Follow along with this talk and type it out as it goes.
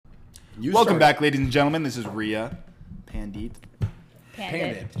Welcome back, ladies and gentlemen. This is Rhea Pandit.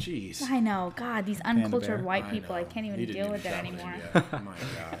 Pandit. Jeez. I know. God, these uncultured white I people. know. I can't even You didn't deal with it that one anymore. yet. Oh my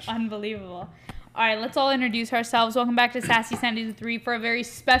gosh. Unbelievable. All right, let's all introduce ourselves. Welcome back to Sassy Sandy 3 for a very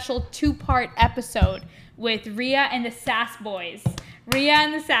special two-part episode with Rhea and the Sass Boys. Rhea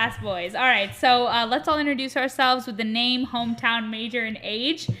and the Sass Boys. All right, so let's all introduce ourselves with the name, hometown, major, and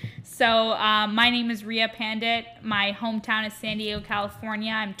age. So my name is Rhea Pandit. My hometown is San Diego,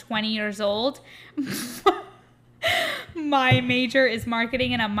 California. I'm 20 years old. My major is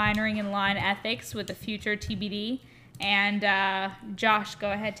marketing, and I'm minoring in law and ethics with a future TBD. And Josh,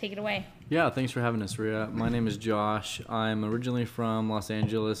 go ahead, take it away. Yeah, thanks for having us, Rhea. My name is Josh. I'm originally from Los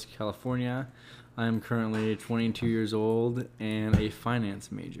Angeles, California. I'm currently 22 years old and a finance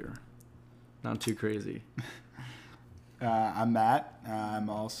major. Not too crazy. I'm Matt. I'm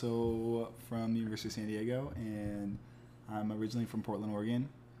also from the University of San Diego, and I'm originally from Portland, Oregon.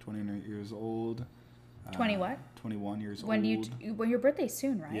 21 years old. 20 what? 21 years When old. Well, your birthday's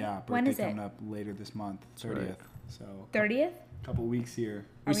soon, right? Yeah, birthday when is coming it? up later this month, 30th. right. So 30th? couple weeks here.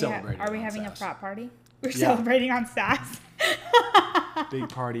 We celebrated Are we on having Sass. a prop party? We're Yeah. celebrating on Sass. Big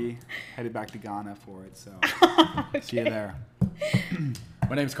party. Headed back to Ghana for it. So see you there.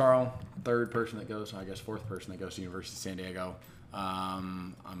 My name's Carl. Fourth person that goes to University of San Diego.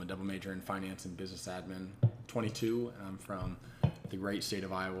 I'm a double major in finance and business admin. 22, and I'm from the great state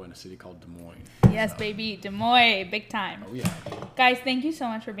of Iowa in a city called Des Moines. Yes, baby. Des Moines. Big time. Oh, yeah. Guys, thank you so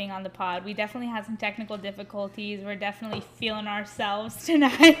much for being on the pod. We definitely had some technical difficulties. We're definitely feeling ourselves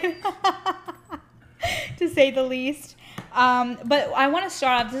tonight, to say the least. But I want to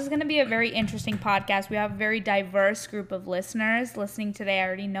start off. This is going to be a very interesting podcast. We have a very diverse group of listeners listening today. I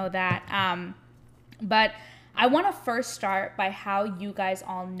already know that. But I want to first start by how you guys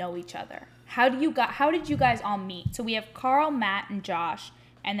all know each other. How did you guys all meet? So we have Carl, Matt, and Josh,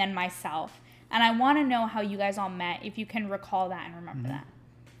 and then myself. And I want to know how you guys all met, if you can recall that and remember that.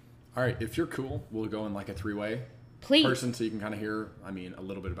 All right, if you're cool, we'll go in like a three-way Please. person so you can kind of hear, a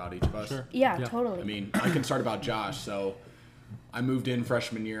little bit about each of us. Sure. Yeah, Yeah. totally. I can start about Josh. So I moved in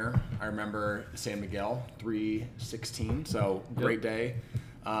freshman year. I remember San Miguel, 316. So great day.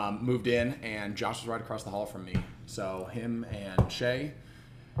 Moved in, and Josh was right across the hall from me. So him and Shay.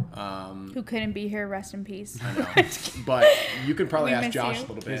 Who couldn't be here, rest in peace. I know. But you could probably We ask miss Josh you. a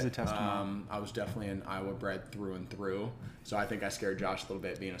little He's bit. a testimony. I was definitely an Iowa bred through and through. So I think I scared Josh a little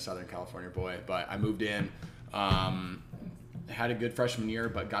bit being a Southern California boy. But I moved in, had a good freshman year,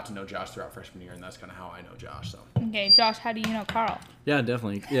 but got to know Josh throughout freshman year, and that's kind of how I know Josh. So Okay, Josh, how do you know Carl? Yeah,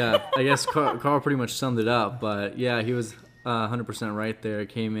 definitely. Yeah, I guess Carl pretty much summed it up, but yeah, he was 100% right there.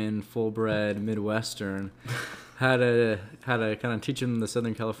 Came in full-bred Midwestern. Had to kind of teach him the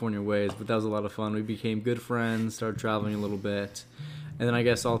Southern California ways, but that was a lot of fun. We became good friends, started traveling a little bit, and then I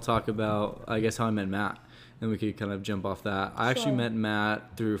guess I'll talk about how I met Matt, and we could kind of jump off that. I actually Sure. met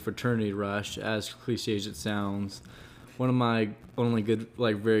Matt through Fraternity Rush, as cliche as it sounds. One of my only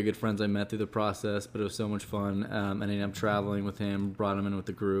very good friends I met through the process, but it was so much fun. And I ended up traveling with him, brought him in with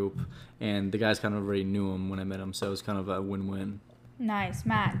the group, and the guys kind of already knew him when I met him, so it was kind of a win-win. Nice.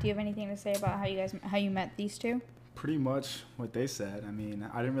 Matt, do you have anything to say about how you met these two? Pretty much what they said. I mean,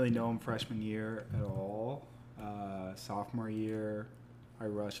 I didn't really know him freshman year at all. Sophomore year, I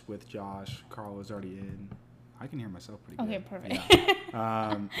rushed with Josh. Carl was already in. I can hear myself pretty Okay, good. perfect.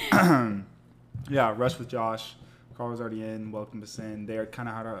 Yeah. Yeah, rushed with Josh. Carl was already in. Welcome to Sin. They kind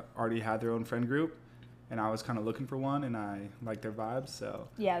of already had their own friend group, and I was kind of looking for one, and I liked their vibes, so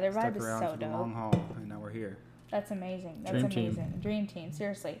Yeah, their stuck vibe is around so for the long dope. haul, and now we're here. That's amazing. That's Dream team. amazing. Dream team,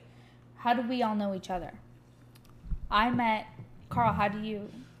 seriously. How did we all know each other? I met Carl. Do you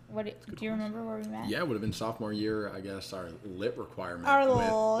remember where we met? yeah, it would have been sophomore year, I guess, our lit requirement Our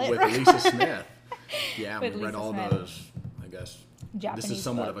lit with requirement. Lisa Smith. Yeah, With we read Lisa all Smith. those, I guess. Japanese This is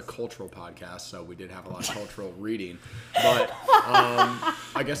somewhat books. of a cultural podcast, so we did have a lot of cultural reading. But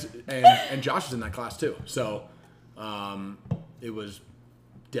I guess, and Josh was in that class too. So it was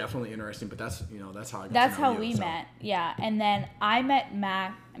definitely interesting, but that's how I got That's to know how you, we so. met. Yeah, and then I met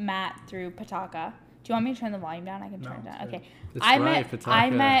Matt through Pataka. Do you want me to turn the volume down? I can turn it down. Okay. That's I right, met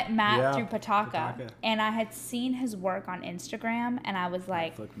Pataka. Matt Yeah, through Pataka, Pataka. and I had seen his work on Instagram, and I was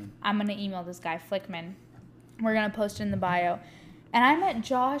like, Flickman. I'm gonna email this guy Flickman. We're gonna post it in the bio. And I met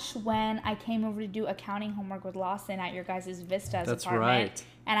Josh when I came over to do accounting homework with Lawson at your guys' Vistas That's apartment. right.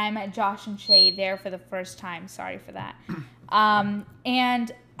 And I met Josh and Shay there for the first time. Sorry for that.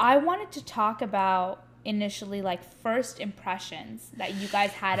 And I wanted to talk about initially like first impressions that you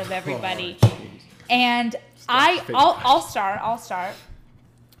guys had of everybody. And I'll start.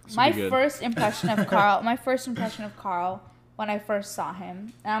 This will My be good. first impression of Carl when I first saw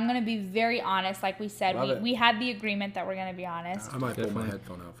him. And I'm going to be very honest. Like we said, we had the agreement that we're going to be honest. I might pull my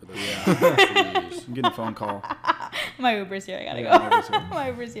headphone out for this. Yeah. I'm getting a phone call. My Uber's here. I got to go. My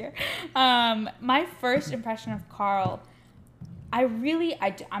Uber's here. My first impression of Carl,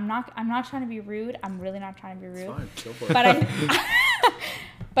 I'm not trying to be rude. I'm really not trying to be rude. It's fine. Go for it.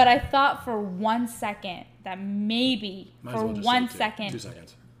 But I thought for 1 second that maybe Might as for well just 1 say second, 2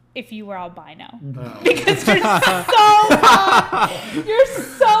 seconds. if you were albino. Oh. Because you're so blonde. You're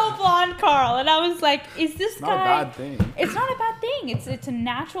so blonde, Carl. And I was like, is this Not guy... a bad thing. It's not a bad thing. It's a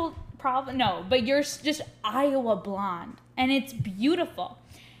natural problem. No, but you're just Iowa blonde. And it's beautiful.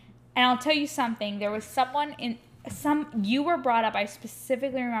 And I'll tell you something. There was someone you were brought up. I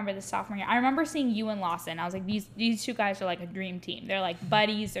specifically remember the sophomore year. I remember seeing you and Lawson. I was like, these two guys are like a dream team. They're like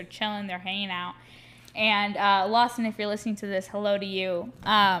buddies. They're chilling. They're hanging out. And Lawson, if you're listening to this, hello to you.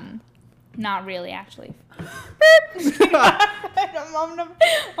 Not really, actually. I'm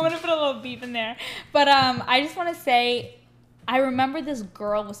gonna put a little beep in there. But I just want to say, I remember this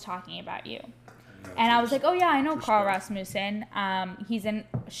girl was talking about you. And I was like, oh, yeah, I know Carl Rasmussen. He's in...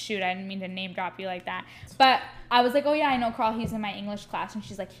 Shoot, I didn't mean to name drop you like that. But I was like, oh, yeah, I know Carl. He's in my English class. And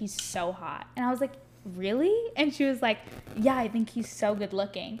she's like, he's so hot. And I was like, really? And she was like, yeah, I think he's so good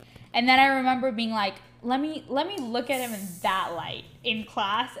looking. And then I remember being like, let me look at him in that light in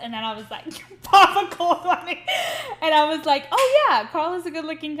class. And then I was like, pop a cold on me. And I was like, oh, yeah, Carl is a good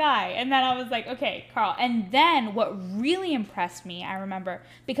looking guy. And then I was like, okay, Carl. And then what really impressed me, I remember,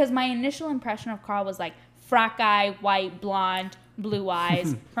 because my initial impression of Carl was like frat guy, white, blonde, blue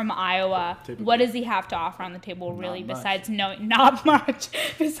eyes from Iowa. Typical. What does he have to offer on the table really Not much. besides knowing, not much,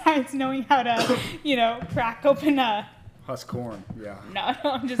 besides knowing how to, crack open a... Husk corn, yeah. No,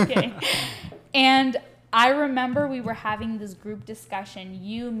 I'm just kidding. And I remember we were having this group discussion,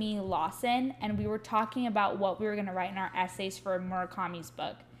 you, me, Lawson, and we were talking about what we were going to write in our essays for Murakami's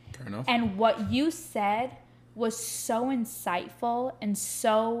book. Fair enough. And what you said was so insightful and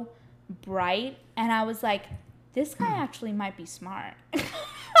so bright. And I was like, this guy actually might be smart.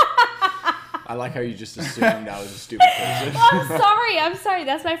 I like how you just assumed I was a stupid person. I'm sorry.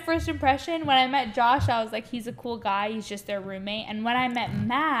 That's my first impression. When I met Josh, I was like, he's a cool guy. He's just their roommate. And when I met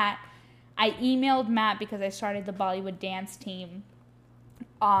Matt, I emailed Matt because I started the Bollywood dance team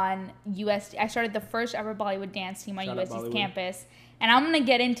on USD. I started the first ever Bollywood dance team on Shout out USD's Bollywood. campus. And I'm going to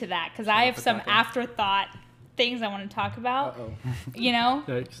get into that because I have some afterthought things I want to talk about. Uh-oh.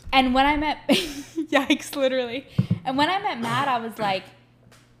 Yikes. And when I met... Yikes, literally. And when I met Matt, I was like,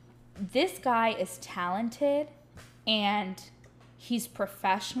 this guy is talented and he's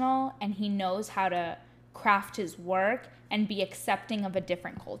professional and he knows how to craft his work and be accepting of a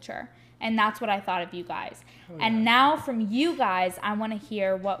different culture. And that's what I thought of you guys. Oh, yeah. And now from you guys, I want to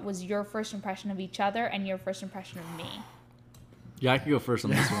hear what was your first impression of each other and your first impression of me. Yeah, I could go first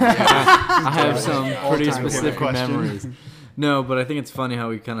on this one. I have some pretty All-time specific question. memories. No, but I think it's funny how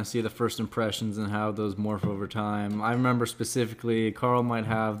we kind of see the first impressions and how those morph over time. I remember specifically, Carl might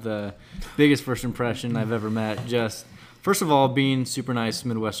have the biggest first impression I've ever met. Just, first of all, being super nice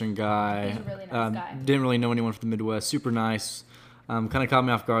Midwestern guy. He's a really nice guy. Didn't really know anyone from the Midwest. Super nice. Kind of caught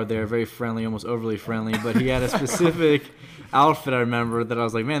me off guard there. Very friendly, almost overly friendly. But he had a specific outfit I remember that I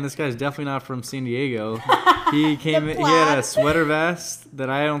was like, man, this guy's definitely not from San Diego. He came in, he had a sweater vest that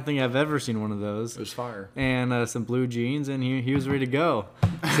I don't think I've ever seen one of those. It was fire. And some blue jeans, and he was ready to go.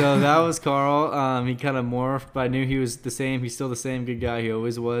 So that was Carl. He kind of morphed, but I knew he was the same. He's still the same good guy he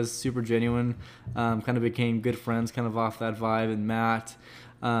always was. Super genuine. Kind of became good friends kind of off that vibe. And Matt,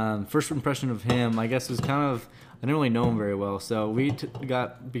 first impression of him, I guess, was kind of, I didn't really know him very well. So we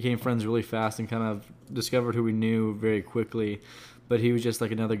became friends really fast and kind of discovered who we knew very quickly. But he was just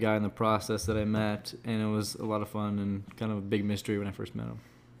like another guy in the process that I met, and it was a lot of fun and kind of a big mystery when I first met him.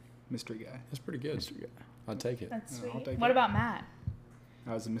 Mystery guy. That's pretty good. Mystery guy. I'll take it. That's I'll sweet. take What it. about Matt?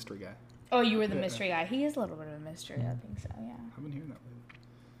 I was a mystery guy. Oh, you were the mystery guy. He is a little bit of a mystery. I think so, yeah. I've been hearing that lately.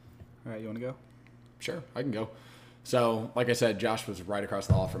 All right, you want to go? Sure, I can go. So, like I said, Josh was right across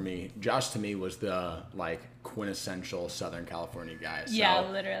the hall from me. Josh, to me, was the, quintessential Southern California guy. So Yeah,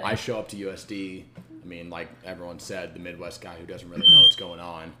 literally. I show up to USD. I mean, like everyone said, the Midwest guy who doesn't really know what's going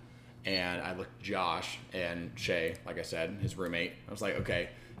on. And I looked at Josh and Shay, like I said, his roommate. I was like, okay,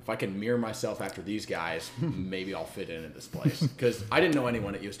 if I can mirror myself after these guys, maybe I'll fit in at this place. Because I didn't know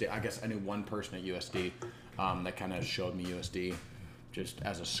anyone at USD. I guess I knew one person at USD that kind of showed me USD just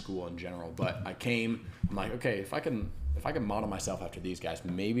as a school in general. But I came, I'm like, okay, if I can model myself after these guys,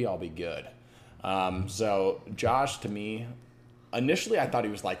 maybe I'll be good. So Josh, to me, initially I thought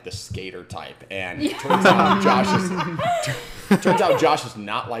he was like the skater type, and turns out Josh is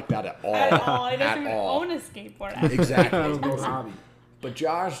not like that at all. At all. He doesn't At even all. own a skateboard. Exactly. It's an old hobby. But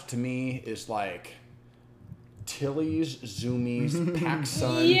Josh, to me, is like Tilly's, Zoomies,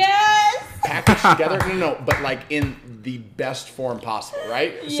 PacSun, Yes! packaged together. No, but like in the best form possible,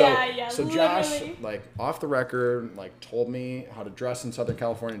 right? Yeah, So Josh, literally. like off the record, like told me how to dress in Southern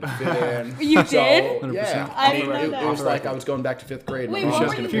California to fit in. You did? 100%. Yeah. I mean, didn't know it that. was like I was going back to 5th grade. Wait, My what mom were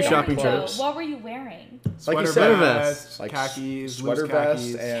was you gonna few be wearing? shopping though? trips. What were you wearing? Like you Sweater said, vest, like khakis, sweater loose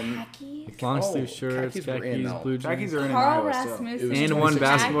vest, khakis. and Khakis? Long Oh, sleeve shirts, khakis were in, khakis, though. blue Khakis jeans, are in Carl Iowa still. Rasmussen. It was and one 26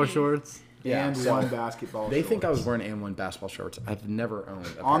 basketball khakis. shorts. yeah. And so one basketball. they think I was shorts. wearing and one basketball shorts. I've never owned.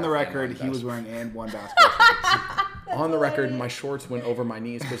 A On the pair of record, and1 he was basketball. wearing and one basketball shorts. On the record, my shorts went over my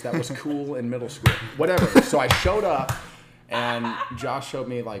knees because that was cool in middle school. Whatever. So I showed up, and Josh showed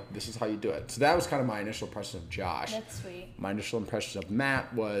me like this is how you do it. So that was kind of my initial impression of Josh. That's sweet. My initial impression of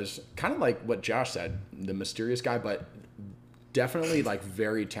Matt was kind of like what Josh said, the mysterious guy, but definitely like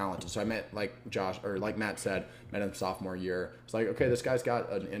very talented. So I met like Josh, or like Matt said, met him sophomore year. It's like, okay, this guy's got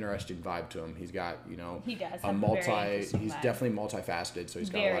an interesting vibe to him. He's got, you know, He does a have a very interesting he's vibe. definitely multifaceted. So he's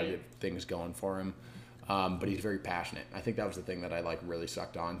got a lot of Very. good things going for him. But he's very passionate. I think that was the thing that I like really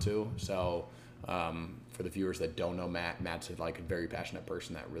sucked on to. So for the viewers that don't know Matt, Matt's like a very passionate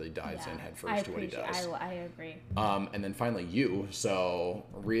person that really dives in headfirst to what he does. I agree. And then finally you. So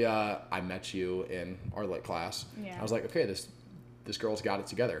Rhea, I met you in our lit class. Yeah. I was like, okay, this girl's got it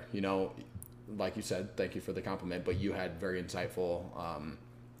together. You know, like you said, thank you for the compliment, but you had very insightful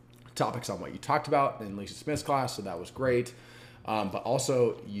topics on what you talked about in Lisa Smith's class, so that was great. But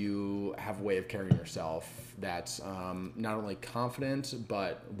also you have a way of carrying yourself that's not only confident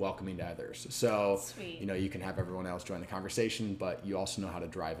but welcoming to others. So Sweet. you know, you can have everyone else join the conversation, but you also know how to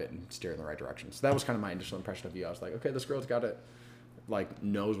drive it and steer in the right direction. So that was kind of my initial impression of you. I was like, okay, this girl's got it, like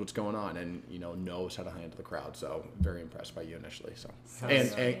knows what's going on and, you know, knows how to handle the crowd. So very impressed by you initially. So, So and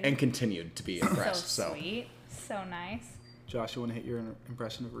sweet. continued to be impressed. So So, sweet. So nice. Josh, you want to hit your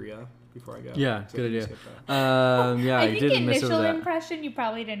impression of Rhea before I go? Yeah, So good you idea. skip that. Yeah, I I think didn't miss over initial that. impression you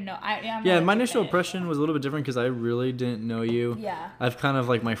probably didn't know. Yeah, my initial impression was a little bit different because I really didn't know you. Yeah. I've kind of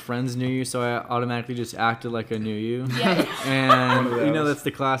like my friends knew you, so I automatically just acted like I knew you. Yeah. And One of you know those. that's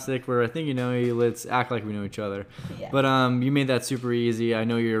the classic where I think you know you, let's act like we know each other. Yeah. But you made that super easy. I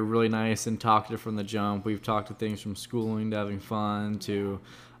know you're really nice and talkative from the jump. We've talked to things from schooling to having fun to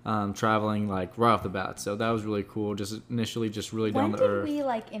traveling like right off the bat. So that was really cool. Just initially just really When down to did earth. we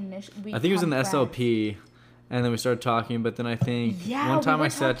like initially? I think it was in the SLP, and then we started talking. But then I think Yeah. one time we were I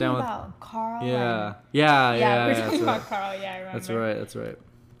sat down with about Carl. yeah, and- yeah, Yeah, we were that's talking right. about Carl. Yeah, I remember. That's right.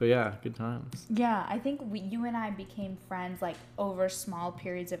 But yeah, good times. Yeah, I think you and I became friends like over small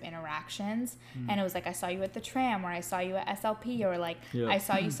periods of interactions, and it was like I saw you at the tram, or I saw you at SLP, or like Yeah. I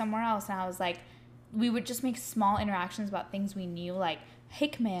saw you somewhere else, and I was like, we would just make small interactions about things we knew, like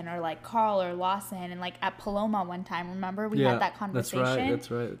Hickman or like Carl or Lawson, and like at Paloma one time, remember we had that conversation.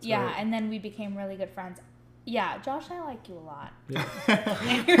 That's right. Yeah, right. and then we became really good friends. Yeah, Josh, I like you a lot. Yeah.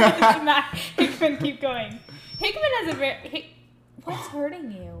 Hickman, keep going. Hickman has a very. What's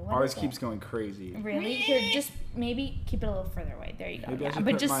hurting you? What Ours is it? keeps going crazy. Really? Here, just maybe keep it a little further away. There you go. Maybe I Yeah, should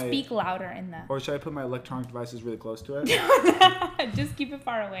but put just my- speak louder in the. Or should I put my electronic devices really close to it? Just keep it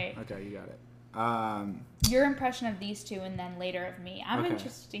far away. Okay, you got it. Your impression of these two, and then later of me. I'm Okay.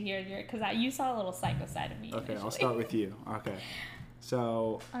 interested to hear your because you saw a little psycho side of me. Okay, I'll initially. start with you. Okay.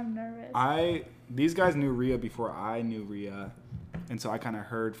 So I'm nervous. these guys knew Rhea before I knew Rhea, and so I kind of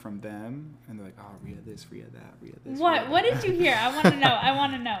heard from them, and they're like, "Oh, Rhea this, Rhea that, Rhea this." What? Rhea What that." did you hear? I want to know. I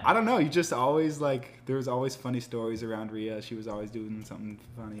want to know. I don't know. You just always like there was always funny stories around Rhea. She was always doing something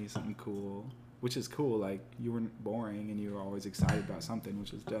funny, something cool, which is cool. Like you weren't boring, and you were always excited about something,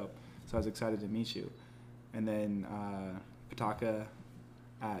 which was dope. So I was excited to meet you, and then Pataka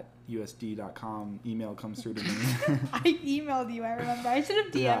at USD.com email comes through to me. I emailed you. I remember. I should have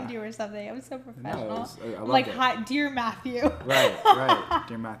DM'd Yeah. you or something. I was so professional. I I'm loved like, it. hi, dear Matthew. Right,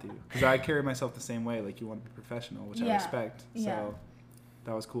 dear Matthew. Because I carry myself the same way. Like you want to be professional, which I Yeah, respect. So yeah.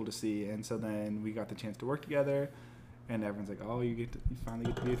 that was cool to see. And so then we got the chance to work together, and everyone's like, "Oh, you finally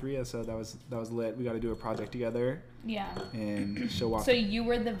get to be with Rhea." So that was lit. We got to do a project together Yeah. and show off. So you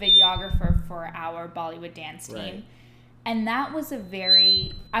were the videographer for our Bollywood dance team. Right. And that was a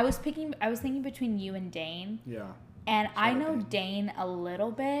very I was thinking between you and Dane. Yeah. And I out know Dane a little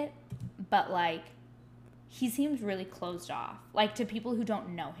bit, but like he seems really closed off. Like to people who don't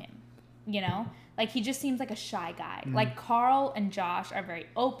know him. You know? Like he just seems like a shy guy. Like Carl and Josh are very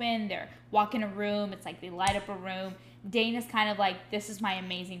open. They're walk in a room, it's like they light up a room. Dane is kind of like, this is my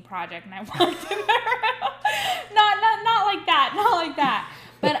amazing project, and I walked in there. Not like that. Not like that.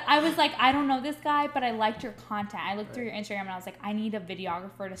 But I was like, I don't know this guy, but I liked your content. I looked through your Instagram, and I was like, I need a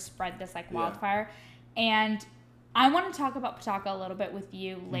videographer to spread this like wildfire. And I want to talk about Pataka a little bit with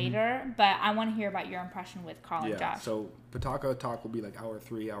you later, but I want to hear about your impression with Carl and Josh. So Pataka talk will be like hour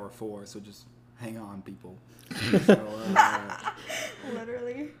 3, hour 4, so just hang on, people. So,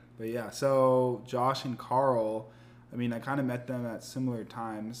 Literally. But yeah, so Josh and Carl, I mean, I kind of met them at similar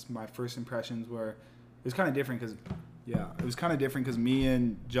times. My first impressions were, it was kind of different because me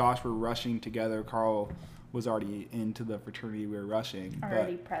and Josh were rushing together. Carl was already into the fraternity we were rushing.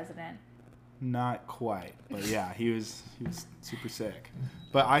 Already president. Not quite, but yeah, he was super sick.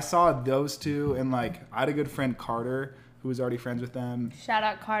 But I saw those two, and like I had a good friend Carter who was already friends with them. Shout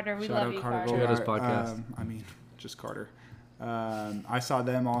out Carter, we love you, Carter. Check out his podcast. I mean, just Carter. I saw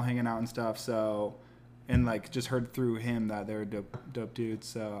them all hanging out and stuff. So, and like just heard through him that they were dope dudes.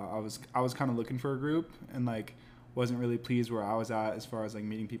 So I was kind of looking for a group, and like wasn't really pleased where I was at as far as like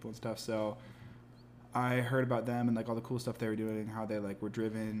meeting people and stuff. So I heard about them and like all the cool stuff they were doing, how they like were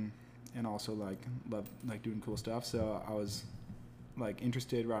driven. And also like love like doing cool stuff, so I was like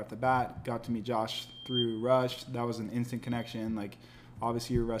interested right off the bat. Got to meet Josh through Rush. That was an instant connection. Like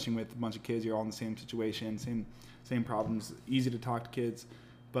obviously you're rushing with a bunch of kids, you're all in the same situation, same problems. Easy to talk to kids,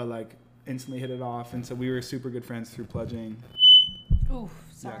 but like instantly hit it off. And so we were super good friends through pledging. Oof,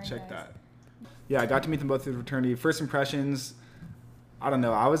 sorry. Yeah, check guys. that. Yeah, I got to meet them both through the fraternity. First impressions, I don't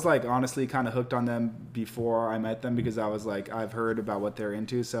know. I was like honestly kind of hooked on them before I met them because I was like I've heard about what they're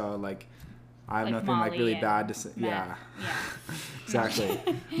into, so like I have Like nothing like really Molly bad to say. Matt. Yeah, exactly.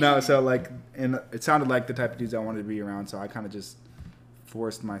 No, so like, and it sounded like the type of dudes I wanted to be around, so I kind of just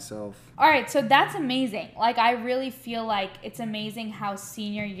forced myself. All right, so that's amazing. Like, I really feel like it's amazing how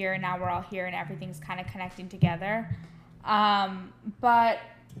senior year now we're all here and everything's kind of connecting together. But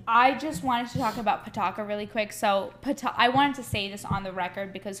I just wanted to talk about Pataka really quick. So I wanted to say this on the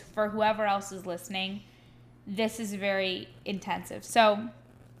record because for whoever else is listening, this is very intensive. So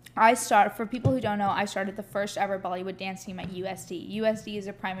for people who don't know, I started the first ever Bollywood dance team at USD. USD is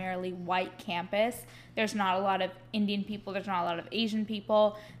a primarily white campus. There's not a lot of Indian people. There's not a lot of Asian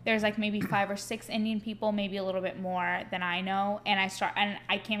people. There's like maybe 5 or 6 Indian people, maybe a little bit more than I know. And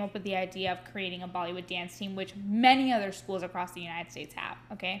I came up with the idea of creating a Bollywood dance team, which many other schools across the United States have.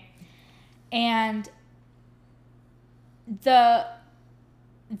 Okay, and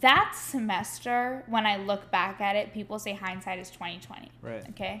that semester, when I look back at it, people say hindsight is 20/20. Right.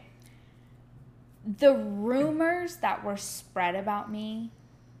 Okay. The rumors that were spread about me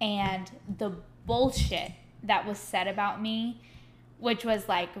and the bullshit that was said about me, which was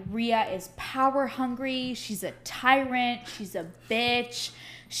like, Rhea is power hungry, she's a tyrant, she's a bitch,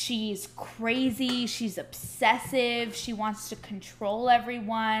 she's crazy, she's obsessive, she wants to control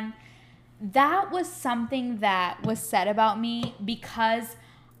everyone. That was something that was said about me because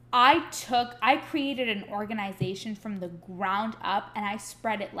I created an organization from the ground up and I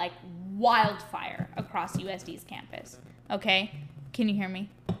spread it like wildfire across USD's campus. Okay? Can you hear me?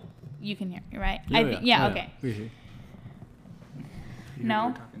 You can hear me, right? Okay. No?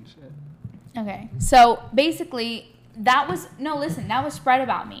 We're talking shit. Okay. So basically, that was spread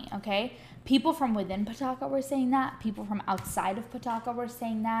about me, okay? People from within Pataka were saying that. People from outside of Pataka were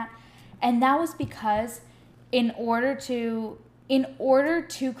saying that. And that was because in order to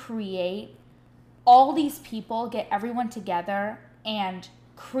create all these people, get everyone together and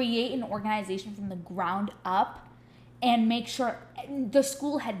create an organization from the ground up and make sure the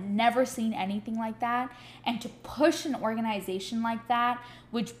school had never seen anything like that, and to push an organization like that,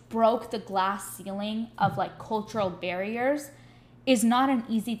 which broke the glass ceiling of like cultural barriers, is not an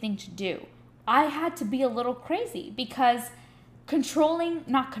easy thing to do. I had to be a little crazy because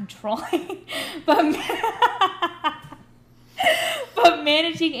not controlling, but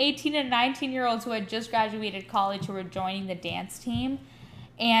managing 18 and 19-year-olds who had just graduated college who were joining the dance team.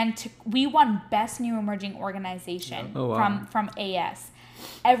 And we won Best New Emerging Organization from AS.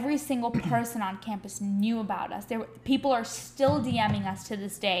 Every single person on campus knew about us. People are still DMing us to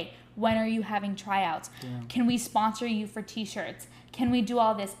this day. When are you having tryouts? Damn. Can we sponsor you for t-shirts? Can we do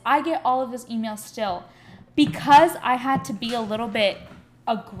all this? I get all of those emails still. Because I had to be a little bit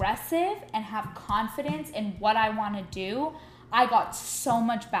aggressive and have confidence in what I want to do, I got so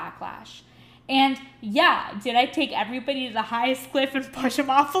much backlash. And yeah, did I take everybody to the highest cliff and push them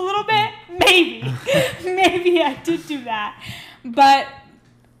off a little bit? Maybe. Maybe I did do that. But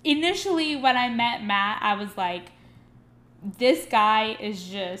initially when I met Matt, I was like, this guy is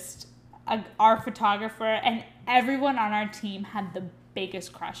just our photographer, and everyone on our team had the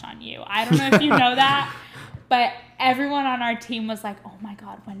biggest crush on you. I don't know if you know that, But everyone on our team was like, "Oh my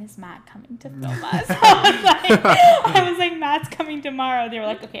God, when is Matt coming to film us?" I was like, "Matt's coming tomorrow." They were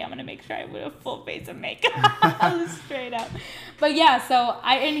like, "Okay, I'm gonna make sure I put a full face of makeup." Straight up. But yeah, so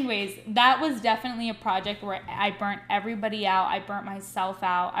anyways, that was definitely a project where I burnt everybody out. I burnt myself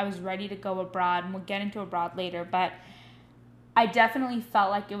out. I was ready to go abroad, and we'll get into abroad later, but I definitely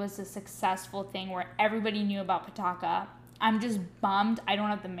felt like it was a successful thing where everybody knew about Pataka. I'm just bummed I don't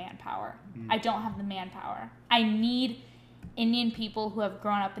have the manpower. I don't have the manpower. I need Indian people who have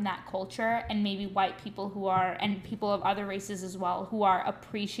grown up in that culture, and maybe white people who are, and people of other races as well, who are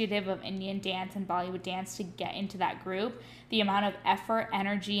appreciative of Indian dance and Bollywood dance to get into that group. The amount of effort,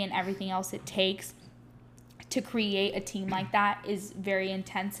 energy, and everything else it takes to create a team like that is very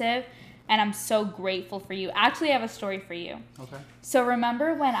intensive. And I'm so grateful for you. Actually, I have a story for you. Okay. So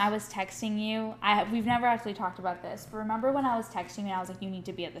remember when I was texting you? We've never actually talked about this, but remember when I was texting you and I was like, "You need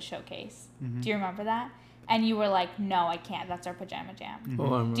to be at the showcase." Mm-hmm. Do you remember that? And you were like, "No, I can't. That's our pajama jam." Mm-hmm. Oh,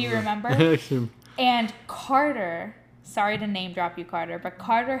 I remember. Do you remember? And Carter, sorry to name drop you, Carter, but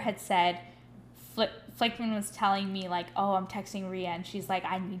Carter had said, Flickman was telling me, like, "Oh, I'm texting Rhea," and she's like,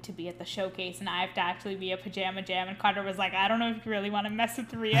 "I need to be at the showcase, and I have to actually be a pajama jam." And Carter was like, "I don't know if you really want to mess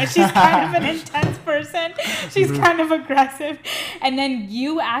with Rhea. She's kind of an intense person. She's kind of aggressive." And then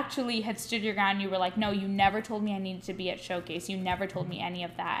you actually had stood your ground. You were like, "No, you never told me I needed to be at showcase. You never told me any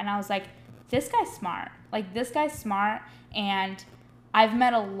of that." And I was like, this guy's smart. Like, this guy's smart, and I've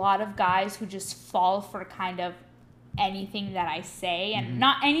met a lot of guys who just fall for kind of anything that I say, and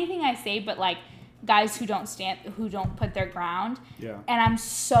not anything I say, but like guys who don't put their ground. Yeah. And I'm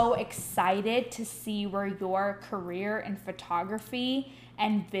so excited to see where your career in photography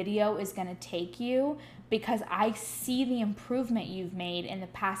and video is going to take you, because I see the improvement you've made in the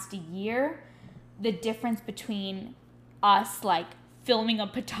past year, the difference between us, like, filming a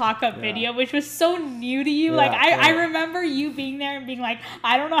Pataka video, which was so new to you. Like, I remember you being there and being like,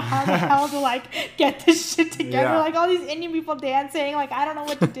 I don't know how the hell to, like, get this shit together. Like, all these Indian people dancing, like, I don't know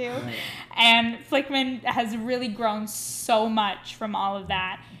what to do. And Flickman has really grown so much from all of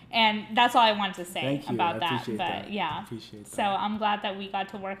that. And that's all I wanted to say about that. But yeah, appreciate that. So I'm glad that we got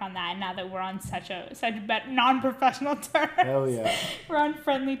to work on that. And now that we're on such non-professional terms. Hell yeah. We're on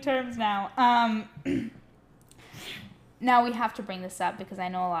friendly terms now. Now we have to bring this up because I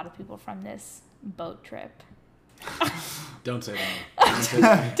know a lot of people from this boat trip. Don't say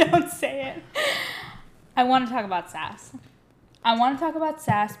that. Don't say it. I want to talk about SAS. I want to talk about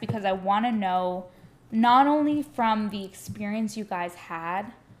SAS because I want to know, not only from the experience you guys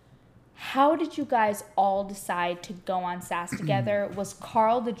had, how did you guys all decide to go on SAS together? Was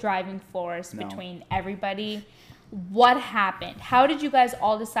Carl the driving force between everybody? What happened? How did you guys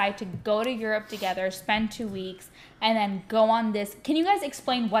all decide to go to Europe together, spend 2 weeks, and then go on this? Can you guys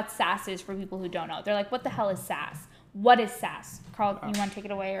explain what SAS is for people who don't know? They're like, what the hell is SAS? What is SAS? Carl, you want to take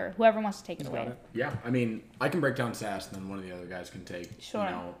it away, or whoever wants to take it away? Yeah, I mean, I can break down SAS, and then one of the other guys can take, you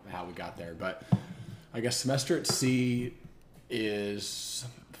know, how we got there. But I guess semester at sea is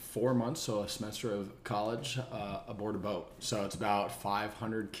 4 months, so a semester of college aboard a boat. So it's about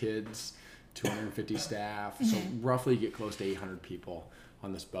 500 kids, 250 staff, so roughly you get close to 800 people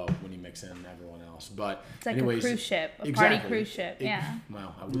on this boat when you mix in everyone else. But it's like anyways, a cruise ship, party cruise ship.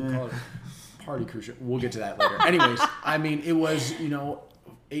 Well, I wouldn't call it a party cruise ship. We'll get to that later. Anyways, I mean, it was,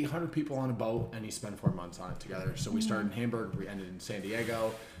 800 people on a boat, and you spend 4 months on it together. So we started in Hamburg, we ended in San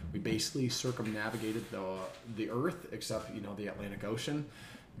Diego. We basically circumnavigated the Earth, except the Atlantic Ocean.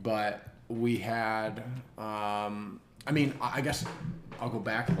 But we had, I guess I'll go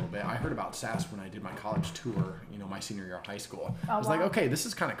back a little bit. I heard about SAS when I did my college tour, my senior year of high school. I was like, okay, this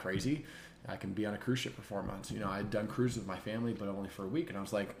is kind of crazy. I can be on a cruise ship for 4 months. I'd done cruises with my family, but only for a week. And I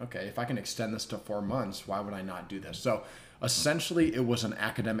was like, okay, if I can extend this to 4 months, why would I not do this? So essentially, it was an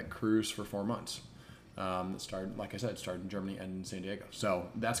academic cruise for 4 months. It started, like I said, in Germany and in San Diego. So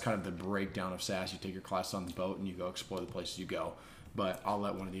that's kind of the breakdown of SAS. You take your class on the boat and you go explore the places you go. But I'll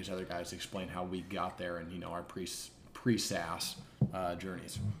let one of these other guys explain how we got there and, our pre-SAS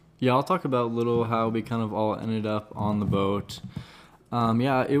journeys. Yeah, I'll talk about a little how we kind of all ended up on the boat.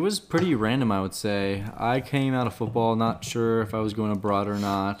 It was pretty random, I would say. I came out of football, not sure if I was going abroad or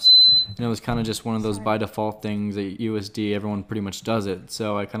not. And it was kind of just one of those by default things at USD. Everyone pretty much does it.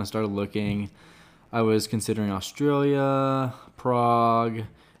 So I kind of started looking. I was considering Australia, Prague,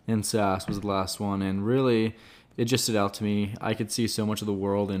 and SAS was the last one. And really, it just stood out to me. I could see so much of the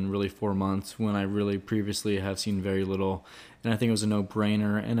world in really 4 months when I really previously have seen very little. And I think it was a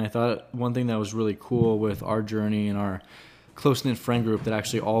no-brainer. And I thought one thing that was really cool with our journey and our close-knit friend group that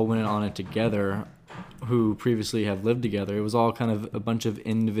actually all went on it together, who previously have lived together. It was all kind of a bunch of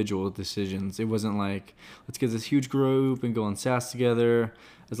individual decisions. It wasn't like, let's get this huge group and go on SAS together,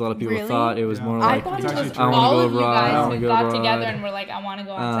 as a lot of people Really? thought. It was Yeah. more I like, thought it It's was actually true. I wanna all go of you abroad, I guys wanna who go got abroad. together and were like, I want to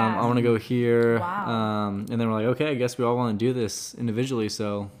go on SAS. I want to go here. Wow. And then we're like, okay, I guess we all want to do this individually.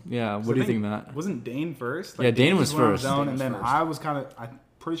 So, yeah, what So do you I think, Matt? Wasn't Dane first? Yeah, Dane was went on first. his own, Dane and was then first. I was I'm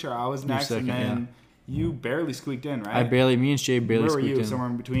pretty sure I was next, second, and then you barely squeaked in, right? Me and Shay barely Where were squeaked you? in. Somewhere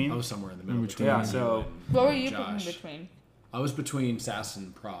in between? I was somewhere in the middle. between. Yeah, you so- and What were you Josh. picking between? I was between SAS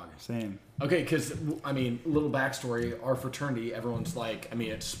and Prague. Same. Okay, because, I mean, little backstory, our fraternity, everyone's like, I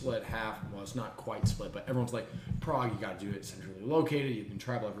mean, it's split half. Well, it's not quite split, but everyone's like, Prague, you got to do it centrally located. You can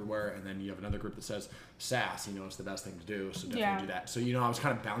travel everywhere. And then you have another group that says SAS, you know, it's the best thing to do. So definitely Yeah. do that. So, you know, I was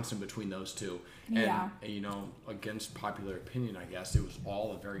kind of bouncing between those two. And, Yeah. you know, against popular opinion, I guess, it was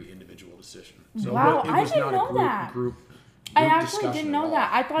all a very individual decision. So Wow, it I was didn't not know a group, that. group I group actually discussion didn't at know all.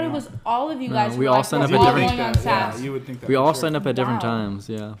 that. I thought it was all of you No, guys. we were all like, signed up we're at all different- going on Yeah, SAS. you would think that. We for all sure. signed up at different Wow. times,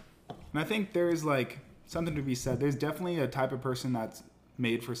 yeah. And I think there's like something to be said. There's definitely a type of person that's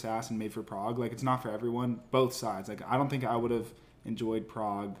made for SAS and made for Prague. Like it's not for everyone. Both sides. Like I don't think I would have enjoyed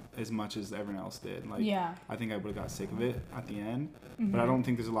Prague as much as everyone else did. Like Yeah. I think I would have got sick of it at the end. But I don't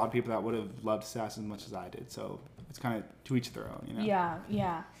think there's a lot of people that would have loved SAS as much as I did. So it's kind of to each their own, you know. Yeah,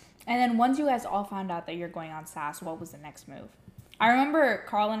 yeah. And then once you guys all found out that you're going on SAS, what was the next move? I remember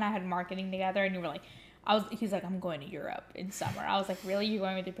Carl and I had marketing together, and you were like, he's like, I'm going to Europe in summer. I was like, really? You're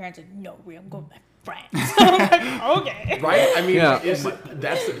going with your parents? Like, no, I'm going with France. I was like, okay. Right? I mean, Yeah.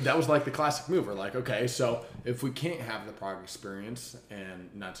 that was like the classic move. We're like, okay, so if we can't have the Prague experience, and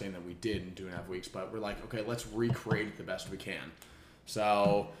not saying that we did in 2.5 weeks, but we're like, okay, let's recreate it the best we can.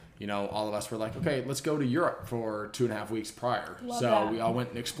 So, you know, all of us were like, okay, let's go to Europe for 2.5 weeks prior. Love so that. we all went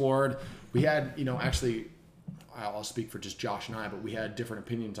and explored. We had, you know, actually, I'll speak for just Josh and I, but we had different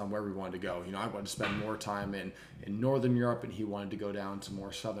opinions on where we wanted to go. You know, I wanted to spend more time in Northern Europe, and he wanted to go down to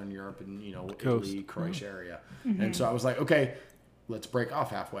more Southern Europe and, you know, Italy, Croatia area. And so I was like, okay, let's break off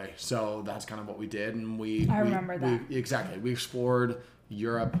halfway. So that's kind of what we did. And I remember that. Exactly. We explored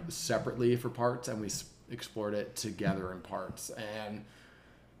Europe separately for parts, and we explored it together in parts. And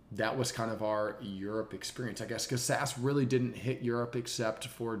that was kind of our Europe experience, I guess, because SAS really didn't hit Europe except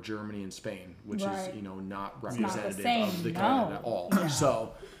for Germany and Spain, which Right. is, you know, not not the representative same, of the no. continent at all.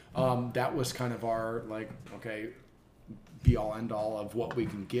 So that was kind of our, like, okay, be all end all of what we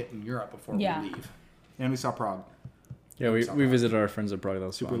can get in Europe before Yeah. we leave. And we saw Prague. Yeah, we visited our friends at Prague. That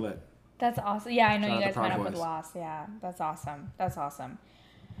was Super fun. lit. That's awesome. Yeah, I know Shout you out to guys met Prague up with boys. Lost. Yeah, that's awesome. That's awesome.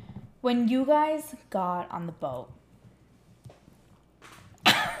 When you guys got on the boat,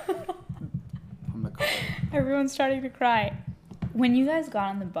 On the car. everyone's starting to cry. When you guys got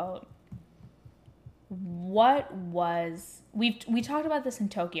on the boat, what was we talked about this in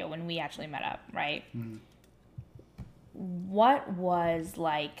Tokyo when we actually met up, right? What was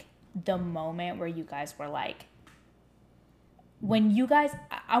like the moment where you guys were like, when you guys,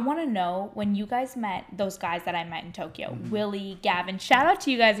 I want to know when you guys met those guys that I met in Tokyo, Willie, Gavin. Shout out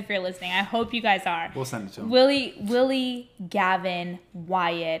to you guys if you're listening. I hope you guys are. We'll send it to him. Willie, Gavin,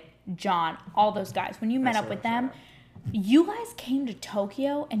 Wyatt, John, all those guys. When you met up with them, you guys came to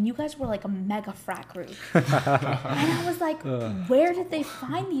Tokyo and you guys were like a mega frat group. And I was like, where did they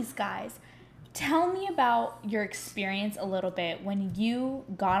find these guys? Tell me about your experience a little bit when you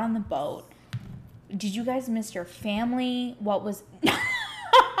got on the boat. Did you guys miss your family? What was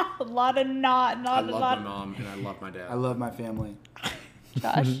a lot of not I a love my lot. mom and I love my dad. I love my family.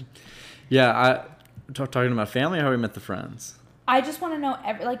 Josh, Yeah, talking to my family, how we met the friends. I just want to know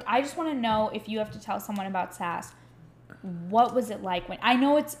I just want to know if you have to tell someone about SAS. What was it like when I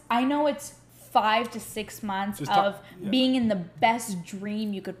know it's 5 to 6 months Just of talk- yeah. being in the best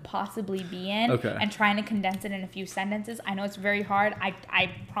dream you could possibly be in Okay. and trying to condense it in a few sentences. I know it's very hard.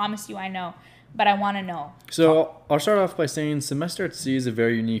 I promise you I know, but I want to know. So I'll start off by saying Semester at Sea is a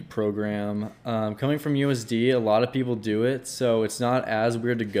very unique program. Coming from USD, a lot of people do it, so it's not as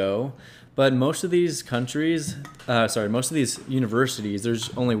weird to go. But most of these countries, most of these universities, there's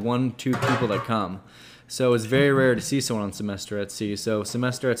only 1-2 people that come. So it's very rare to see someone on Semester at Sea. So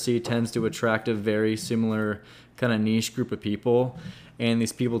Semester at Sea tends to attract a very similar kind of niche group of people. And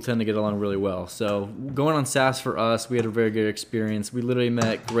these people tend to get along really well. So going on SAS for us, we had a very good experience. We literally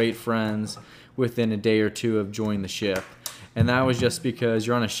met great friends within a day or two of joining the ship. And that was just because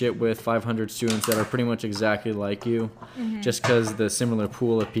you're on a ship with 500 students that are pretty much exactly like you, just because the similar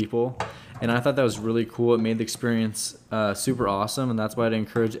pool of people. And I thought that was really cool. It made the experience super awesome, and that's why I'd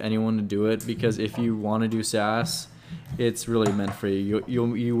encourage anyone to do it, because if you want to do SAS, it's really meant for you.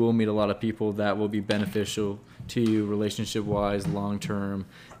 You will meet a lot of people that will be beneficial to you relationship wise, long term,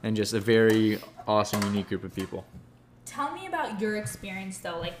 and just a very awesome, unique group of people. Tell me about your experience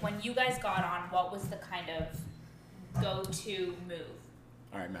though. Like when you guys got on, what was the kind of go-to move?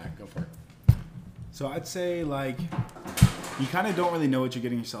 All right, Matt, go for it. So I'd say like you kind of don't really know what you're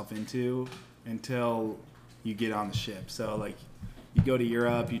getting yourself into until you get on the ship. So like you go to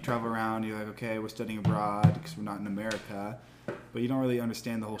Europe, you travel around, you're like, okay, we're studying abroad because we're not in America. But you don't really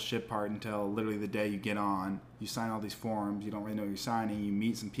understand the whole ship part until literally the day you get on. You sign all these forms. You don't really know what you're signing. You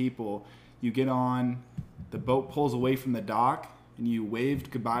meet some people. You get on. The boat pulls away from the dock, and you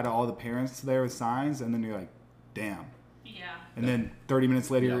waved goodbye to all the parents there with signs, and then you're like, damn. Yeah. And then 30 minutes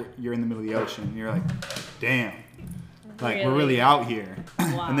later, Yeah. you're in the middle of the ocean. And you're like, damn. Like, Really? we're really out here.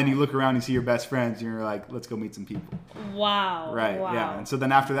 Wow. And then you look around, you see your best friends, and you're like, let's go meet some people. Wow. Right, Wow. yeah. And so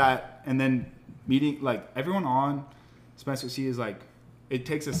then after that, and then meeting, like, everyone on Spencer Sea is like, it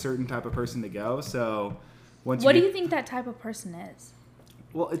takes a certain type of person to go. So once What do get- you think that type of person is?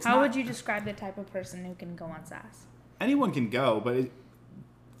 Well, it's How not, would you describe the type of person who can go on SAS? anyone can go, but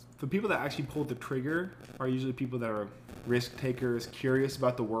the people that actually pull the trigger are usually people that are risk takers, curious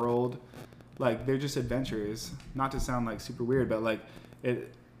about the world. Like, they're just adventurers. Not to sound like super weird, but like,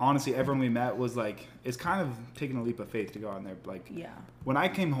 it honestly, everyone we met was like, it's kind of taking a leap of faith to go on there. Like, Yeah. when I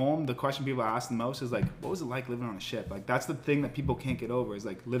came home, the question people asked the most is like, what was it like living on a ship? Like, that's the thing that people can't get over is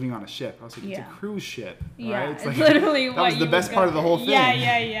like living on a ship. I was like, Yeah. it's a cruise ship, Yeah. right? It's like, literally that what was the you best would part go of the whole through. thing. Yeah,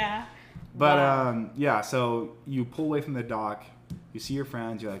 yeah, yeah. But Wow. yeah, so you pull away from the dock, you see your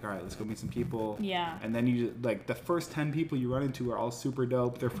friends, you're like, all right, let's go meet some people. Yeah. And then you like the first 10 people you run into are all super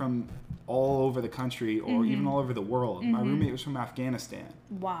dope. They're from all over the country or even all over the world. My roommate was from Afghanistan.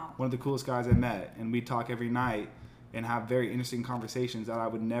 Wow. One of the coolest guys I met, and we talk every night and have very interesting conversations that I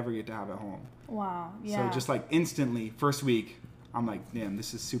would never get to have at home. Wow. Yeah. So just like instantly, first week, I'm like, damn,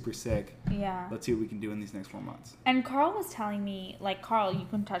 this is super sick. Yeah. Let's see what we can do in these next 4 months. And Carl was telling me, like, Carl, you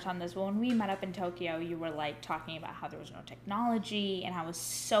can touch on this, but when we met up in Tokyo, you were, like, talking about how there was no technology and how it was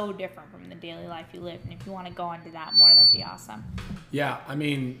so different from the daily life you lived. And if you want to go into that more, that'd be awesome. Yeah, I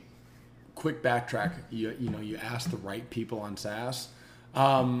mean, quick backtrack. You know, you asked the right people on SAS.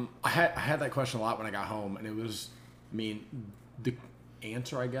 I had that question a lot when I got home, and it was, I mean, the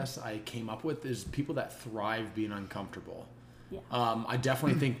answer I guess I came up with is people that thrive being uncomfortable. Yeah. I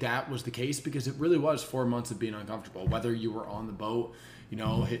definitely think that was the case because it really was 4 months of being uncomfortable. Whether you were on the boat, you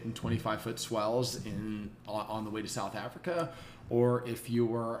know, hitting 25-foot swells on the way to South Africa, or if you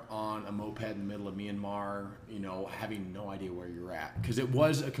were on a moped in the middle of Myanmar, you know, having no idea where you're at. Because it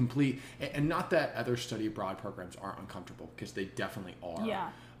was a complete, and not that other study abroad programs aren't uncomfortable, because they definitely are. Yeah.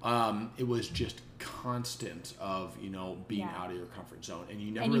 It was just constant of, you know, being Yeah. out of your comfort zone, and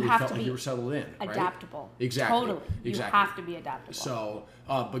you never And you really have felt to like be you were settled in. Right? Adaptable. Exactly. Totally. Exactly. You have to be adaptable. So,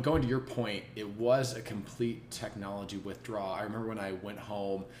 but going to your point, it was a complete technology withdrawal. I remember when I went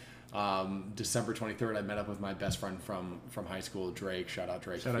home, December 23rd, I met up with my best friend from high school, Drake. Shout out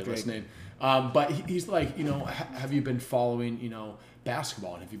Drake Shout if out you're Drake. listening. But he's like, you know, have you been following, you know,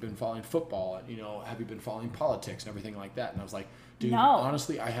 basketball, and have you been following football, and, you know, have you been following politics and everything like that? And I was like, dude, No.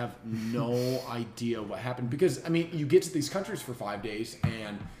 honestly, I have no idea what happened, because I mean, you get to these countries for 5 days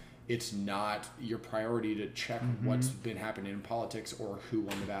and it's not your priority to check what's been happening in politics or who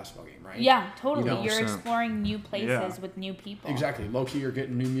won the basketball game, right? Yeah, totally. You know, You're 100%. exploring new places Yeah. with new people. Exactly. Low key, you're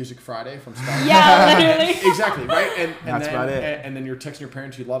getting New Music Friday from Spotify. Yeah, literally. Exactly, right? And That's then, about it. And then you're texting your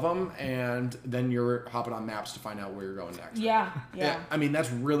parents you love them, and then you're hopping on maps to find out where you're going next. Yeah, yeah. I mean, that's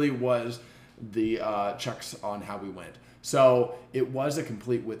really was the checks on how we went. So it was a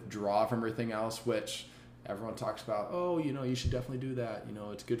complete withdrawal from everything else, which everyone talks about. Oh, you know, you should definitely do that. You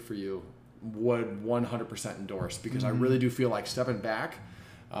know, it's good for you. Would 100% endorse, because I really do feel like stepping back,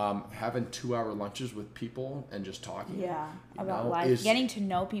 having 2-hour lunches with people and just talking. Yeah, you about know, life. is- Getting to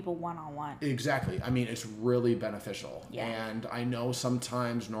know people one-on-one. Exactly. I mean, it's really beneficial. Yeah. And I know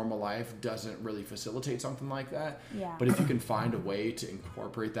sometimes normal life doesn't really facilitate something like that. Yeah. But if you can find a way to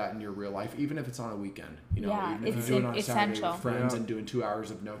incorporate that in your real life, even if it's on a weekend, you know, Yeah, even if it's you do it on a essential. Saturday with friends Yeah. and doing 2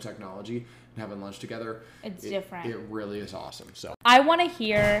 hours of no technology and having lunch together, It's it- different. It really is awesome. So I want to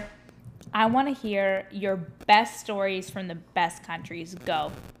hear your best stories from the best countries.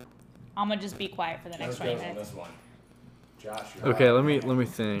 Go. I'm gonna just be quiet for the next 20 minutes. one. Josh. Okay, let me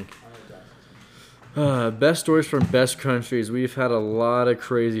think. Best stories from best countries. We've had a lot of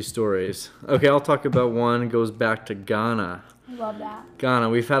crazy stories. Okay, I'll talk about one. Goes back to Ghana. Love that. Ghana.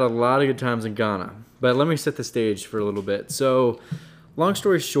 We've had a lot of good times in Ghana. But let me set the stage for a little bit. So, long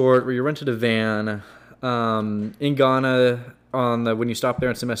story short, we rented a van in Ghana. when you stop there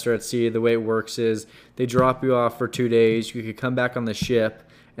in Semester at Sea, the way it works is they drop you off for 2 days. You could come back on the ship,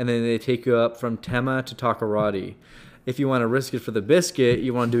 and then they take you up from Tema to Takoradi. If you want to risk it for the biscuit,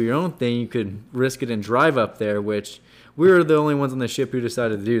 you want to do your own thing, you could risk it and drive up there, which we were the only ones on the ship who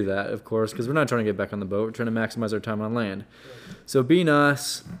decided to do that, of course, because we're not trying to get back on the boat. We're trying to maximize our time on land. So being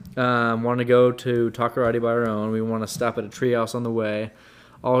us, want to go to Takoradi by our own. We want to stop at a treehouse on the way.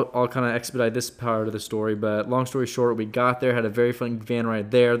 I'll kind of expedite this part of the story, but long story short, we got there, had a very fun van ride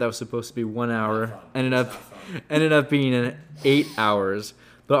there. That was supposed to be 1 hour. Ended up being 8 hours.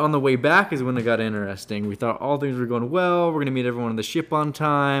 But on the way back is when it got interesting. We thought all things were going well. We're going to meet everyone on the ship on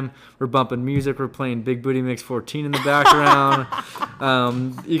time. We're bumping music. We're playing Big Booty Mix 14 in the background.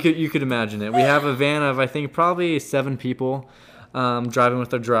 You could imagine it. We have a van of, I think, probably 7 people driving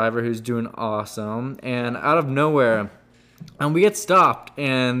with our driver who's doing awesome. And out of nowhere, we get stopped.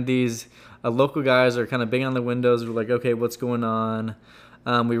 And these local guys are kind of banging on the windows. We're like, okay, what's going on?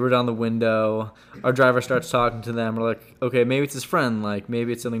 We roll down the window. Our driver starts talking to them. We're like, okay, maybe it's his friend. Like,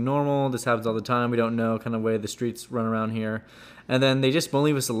 maybe it's something normal. This happens all the time. We don't know kind of way the streets run around here. And then they just won't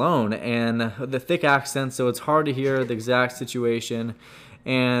leave us alone. And the thick accent, so it's hard to hear the exact situation.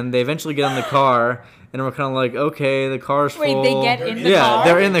 And they eventually get in the car, and we're kind of like, okay, the car's full. Wait, they get in the car? Yeah,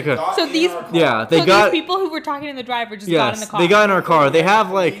 they're in the car. So these, these people who were talking to the driver just got in the car. They got in our car. They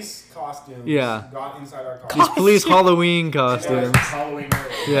have like police costumes. Yeah. Got inside our car. these police Halloween costumes. Halloween.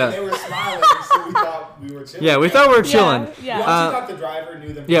 Yeah. And they were smiling, so we thought we were chilling. Yeah, we thought we were chilling. Yeah. We also thought the driver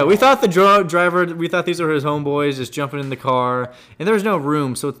knew them. Yeah, we thought the driver, we thought these were his homeboys just jumping in the car. And there was no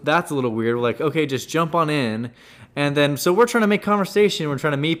room, so that's a little weird. We're like, okay, just jump on in. And then, so we're trying to make conversation. We're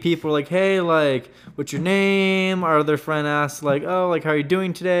trying to meet people. We're like, hey, like, what's your name? Our other friend asks, like, oh, like, how are you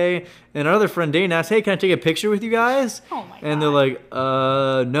doing today? And our other friend, Dane, asks, hey, can I take a picture with you guys? Oh, my God. And they're like,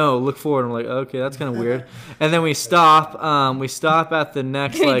 no, look forward. I'm like, okay, that's kind of weird. And then we stop. We stop at the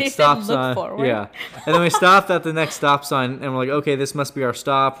next, like, They stop said, "Look sign. forward." Yeah. And then we stopped at the next stop sign. And we're like, okay, this must be our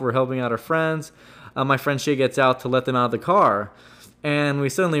stop. We're helping out our friends. My friend Shay gets out to let them out of the car. And we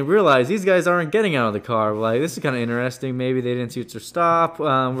suddenly realize these guys aren't getting out of the car. We're like, this is kind of interesting. Maybe they didn't see it's their stop.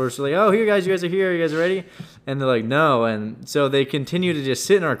 We're just like, oh, here, guys, you guys are here. You guys are ready? And they're like, no. And so they continue to just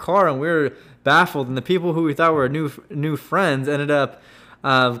sit in our car, and we're baffled. And the people who we thought were new friends ended up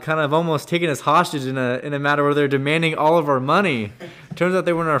kind of almost taking us hostage in a matter where they're demanding all of our money. Turns out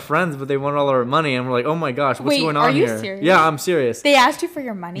they weren't our friends, but they wanted all of our money. And we're like, oh my gosh, what's going on here? Are you serious? Yeah, I'm serious. They asked you for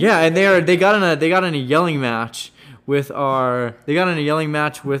your money? Yeah, and they got in a yelling match with our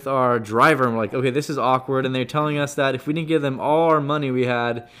driver, and we're like, okay, this is awkward. And they're telling us that if we didn't give them all our money we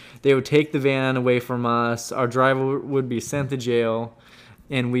had, they would take the van away from us. Our driver would be sent to jail,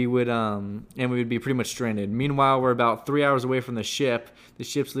 and we would be pretty much stranded. Meanwhile, we're about 3 hours away from the ship. The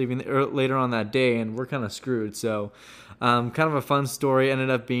ship's leaving later on that day, and we're kind of screwed. So, kind of a fun story. Ended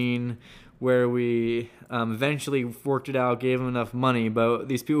up being where we eventually worked it out, gave them enough money, but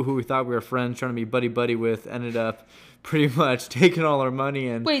these people who we thought we were friends, trying to be buddy-buddy with, ended up pretty much taking all our money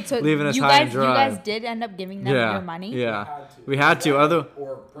and leaving us high and dry. You guys did end up giving them your money? Yeah, we had to.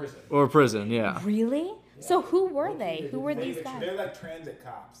 Or prison. Yeah. Really? So who were they? Who were these guys? They're like transit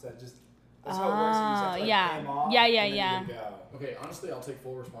cops that just. That's how it works. You just have to, like, yeah. pay 'em off, Yeah, and yeah, then yeah. you go. Okay, honestly, I'll take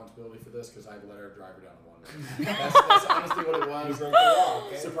full responsibility for this because I let our driver down in one. That's honestly what it You was. broke the law,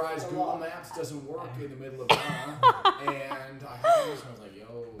 okay? Surprise, Google Maps doesn't work in the middle of Ghana. And I had this, and I was like,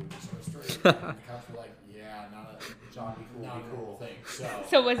 yo, just go straight. And the cops were like, yeah, not a cool thing.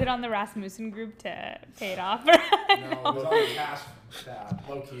 So was it on the Rasmussen group to pay it off? No, It was on the cash tab.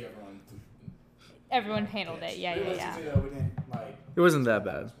 low key, Everyone handled it. Yeah, yeah, yeah. Realistically, though, we didn't, like. It wasn't that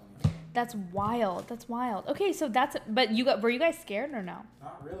bad. That's wild. That's wild. Okay, so but were you guys scared or no?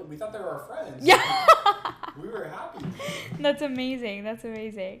 Not really. We thought they were our friends. Yeah. We were happy. That's amazing. That's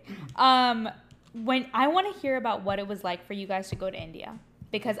amazing. When I want to hear about what it was like for you guys to go to India,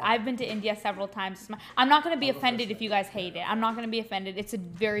 because I've been to India several times. I'm not going to be offended if you guys hate it. I'm not going to be offended. It's a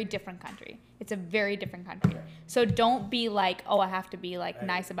very different country. It's a very different country. So don't be like, oh, I have to be like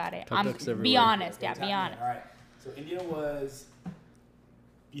nice about it. Be honest. Yeah, be honest. All right. So India was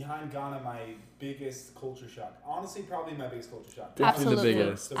behind Ghana my biggest culture shock. Honestly, probably my biggest culture shock. Definitely Absolutely. the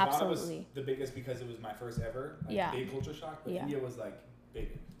biggest. So Ghana Absolutely. was the biggest because it was my first ever big culture shock. But Yeah. India was like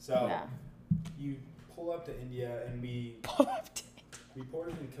big. So Yeah. you pull up to India and we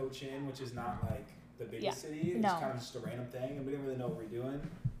ported in Cochin, which is not like the biggest city. It's kind of just a random thing, and we didn't really know what we were doing.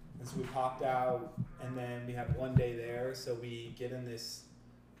 And so we popped out, and then we had one day there. So we get in this.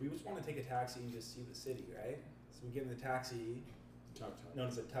 We just want to take a taxi and just see the city, right? So we get in the taxi, known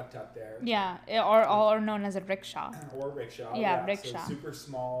as a tuk-tuk there. Yeah, or known as a rickshaw. Or rickshaw. Yeah, rickshaw. So super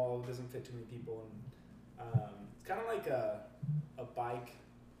small, doesn't fit too many people, and it's kind of like a bike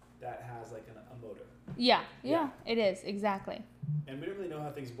that has like a motor. Yeah, Yeah. it is exactly. And we didn't really know how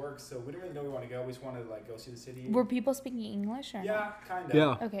things work, so we didn't really know where we want to go. We just wanted to like go see the city. Were people speaking English or? Yeah, kind of.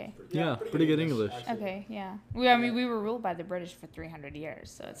 Yeah. Okay. Yeah, pretty good English. actually. Okay. Yeah. I mean, we were ruled by the British for 300 years,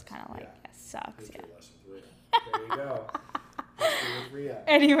 so it's kind of like Yeah. it sucks. Yeah. There you go. History with Rhea.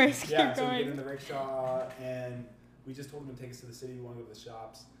 Anyways, keep Yeah, so we get in going. the rickshaw and we just told him to take us to the city. We want to go to the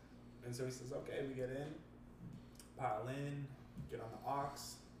shops, and so he says, "Okay." We get in, pile in, get on the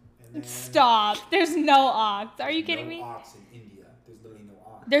ox, and then Stop. There's no ox. Are you kidding no me? ox in India. There's literally no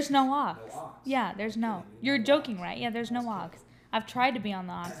ox. There's no ox. No ox. Yeah, there's no. Kidding me? You're No joking, ox. right? Yeah, there's That's no kidding. ox. I've tried to be on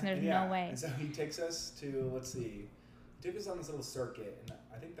the ox, and there's Yeah, no way. And so he takes us to, let's see, he took us on this little circuit, and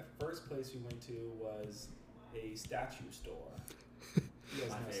I think the first place we went to was a statue store. You guys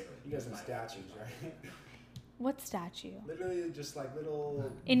My know, favorite. you guys know That's my statues, right? What statue? Literally just like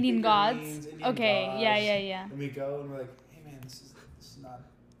little Indian gods. figurines, Indian Okay. gods. Yeah, yeah, yeah. And we go and we're like, hey man, this is not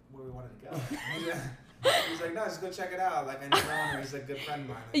where we wanted to go. He's like, no, just go check it out. Like I know the owner, he's a good friend of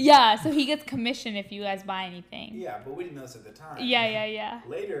mine. Yeah. So he gets commission if you guys buy anything. Yeah, but we didn't know this at the time. Yeah, yeah, yeah.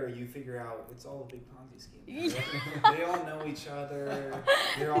 Later, you figure out it's all a big Ponzi scheme. They all know each other.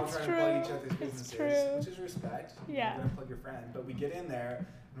 They're all It's trying to plug each true. other's It's businesses, true. which is respect. Yeah. You're gonna plug your friend, but we get in there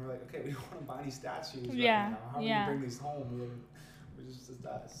and we're like, okay, we don't want to buy any statues Yeah, right now. How are yeah. we gonna bring these home? Which is just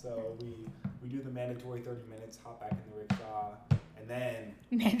us. So we do the mandatory 30 minutes, hop back in the rickshaw, and then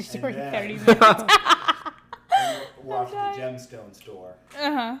Mandatory And 30 then- minutes. we're off to I'm the gemstone store.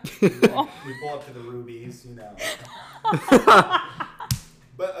 Uh huh. We pull up to the rubies, you know.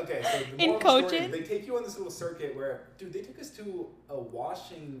 But okay, so the In moral of the story is Cochin? they take you on this little circuit where, dude, they took us to a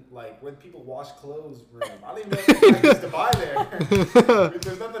washing, like where people wash clothes room. I don't even know if there's things to buy there.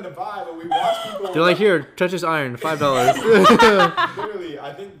 There's nothing to buy, but we watch people. They're like, here, touch this iron, $5. Literally,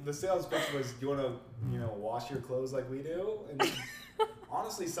 I think the sales pitch was, "Do you want to, wash your clothes like we do?" And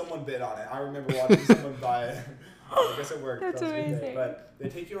honestly, someone bid on it. I remember watching someone buy it. I guess it worked. That's That was a good day. amazing. But they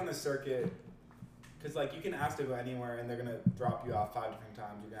take you on a circuit because, like, you can ask to go anywhere, and they're gonna drop you off 5 different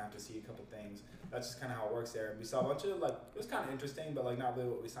times. You're gonna have to see a couple things. That's just kind of how it works there. And we saw a bunch of it was kind of interesting, but like not really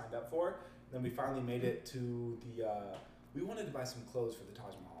what we signed up for. Then we finally made it to the. We wanted to buy some clothes for the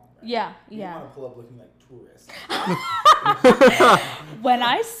Taj Mahal. Right? Yeah, We didn't yeah. want to pull up looking like tourists. When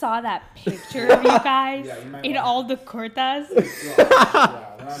I saw that picture of you guys Yeah, you might in want- all the kurtas,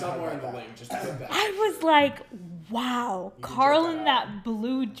 Somewhere in the link, just put that. I was like, wow, You can Carl check in that that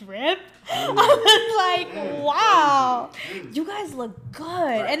blue drip. I was like, wow, you guys look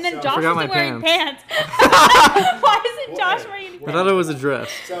good. And then so- Josh Forgot isn't my wearing pants. pants. Why isn't Well, Josh hey, wearing I thought it was a dress.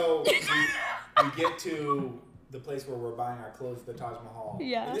 So we get to the place where we're buying our clothes for the Taj Mahal.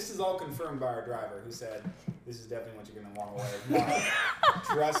 Yeah. And this is all confirmed by our driver who said, this is definitely what you're going to want to wear. Now,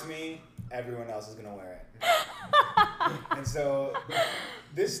 trust me, everyone else is going to wear it. And so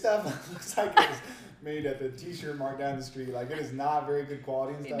this stuff looks like it was made at the t-shirt mark down the street. Like, it is not very good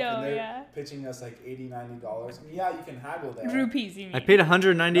quality and stuff. No, and they're yeah. pitching us like $80, $90. I mean, yeah, you can haggle there. Rupees, you mean? I paid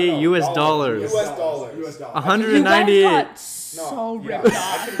 198 No, US dollars. US dollars. US dollars. You guys 198. got so yeah, ripped I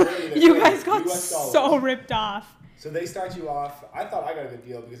off. can relate it. You guys got US dollars. so ripped off. So they start you off. I thought I got a good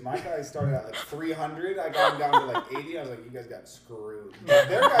deal because my guys started at like 300. I got them down to like 80. I was like, you guys got screwed.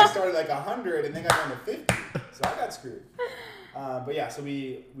 Their guys started like 100 and they got down to 50. So I got screwed. But yeah, so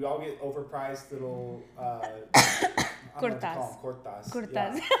we all get overpriced little. I don't know what to call them, kurtas.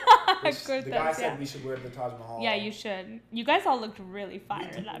 Kurtas. Yeah. Which the guy Kurtas, said yeah. we should wear to the Taj Mahal. Yeah, you should. You guys all looked really fire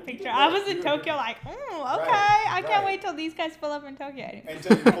in that we picture. did I look- was in we Tokyo did. like, okay, Right, I can't right. wait till these guys pull up in Tokyo.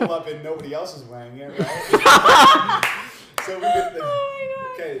 Until you pull up and nobody else is wearing it, right? So we did the. Oh my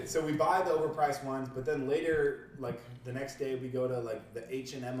God. Okay, so we buy the overpriced ones, but then later, like the next day, we go to like the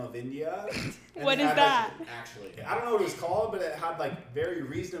H&M of India. and What they is had, that? Like, actually, I don't know what it was called, but it had like very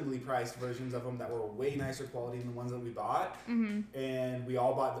reasonably priced versions of them that were way nicer quality than the ones that we bought. Mm-hmm. And we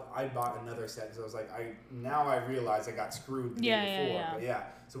all bought. I bought another set, so I was like, now I realize I got screwed the Yeah, day yeah, before. yeah. But yeah,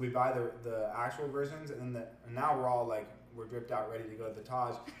 so we buy the actual versions, and then and now we're all like we're dripped out, ready to go to the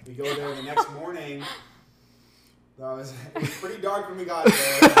Taj. We go there the next morning. It was pretty dark when we got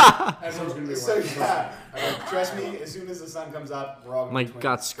there. Everyone's gonna be So wearing yeah, trust me. As soon as the sun comes up, we're all gonna Like, be twins.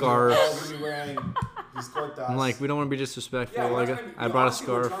 got So we're all scarves. gonna be wearing these kurtas. I'm like, we don't want to be disrespectful. yeah, we're like, trying to be- I brought a honestly,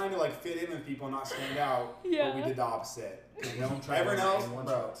 we're scarf. trying to like fit in with people, and not stand out. Yeah. But we did the opposite. Don't try Everyone to else, in one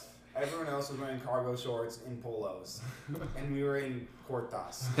bro. shot. Everyone else was wearing cargo shorts and polos, and we were in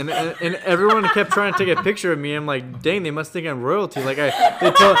kurtas. And everyone kept trying to take a picture of me. I'm like, dang, they must think I'm royalty. Like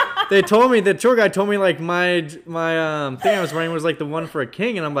they told me, the tour guide told me like my thing I was wearing was like the one for a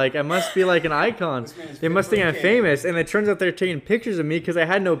king, and I'm like, I must be like an icon. This man is They fit must for think a I'm king. famous. And it turns out they're taking pictures of me because I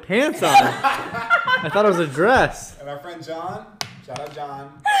had no pants on. I thought it was a dress. And our friend John, shout out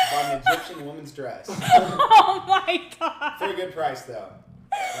John, bought an Egyptian woman's dress. Oh my god. For a good price, though.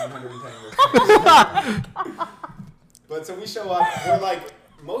 110 euros. But so we show up, we're like,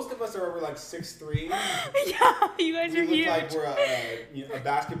 most of us are over like 6'3". Yeah, you guys We are look huge. like we're a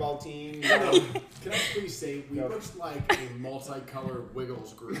basketball team. You Can know? I please say, we No. looked like a multicolored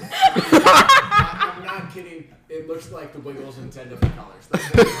Wiggles group. I'm not kidding. It looks like the Wiggles in 10 different colors. Go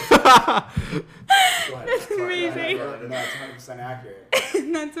ahead. That's Sorry, amazing. No, it's 100% accurate. That's There's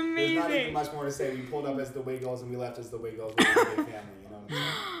not even amazing. much more to say. We pulled up as the Wiggles and we left as the Wiggles. We're a big family, you know what I'm saying?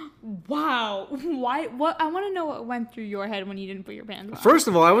 Wow. Why? What? I want to know what went through your head when you didn't put your pants on. First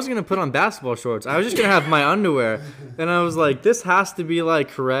of all, I wasn't gonna put on basketball shorts. I was just gonna have my underwear, and I was like, "This has to be like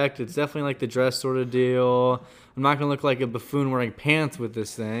correct. It's definitely like the dress sort of deal. I'm not gonna look like a buffoon wearing pants with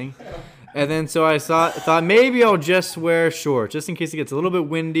this thing." And then so I thought maybe I'll just wear shorts, just in case it gets a little bit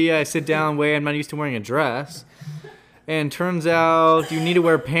windy. I sit down, way I'm not used to wearing a dress. And turns out you need to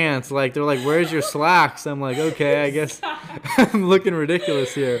wear pants. Like they're like, "Where's your slacks?" I'm like, "Okay, I guess I'm looking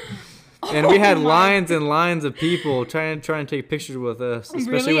ridiculous here." And we had lines and lines of people trying to take pictures with us,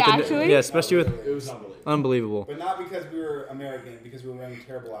 especially Really? with Actually? yeah, especially with It was unbelievable. unbelievable. But not because we were American, because we were wearing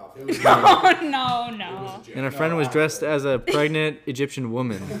terrible outfits. Oh, no. And our friend was dressed as a pregnant Egyptian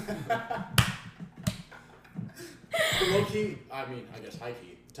woman. Low key, I mean, I guess high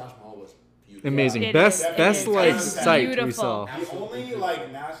key, Taj Mahal was beautiful. Amazing, It best is, it best is. like It's sight we beautiful. saw. The only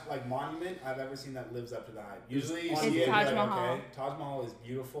like monument I've ever seen that lives up to the hype. Usually you It's see it, Taj you're like, Mahal. okay, Taj Mahal is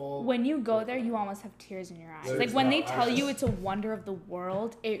beautiful. When you go there, you almost have tears in your eyes. There's Like when they no tell you eyes. it's a wonder of the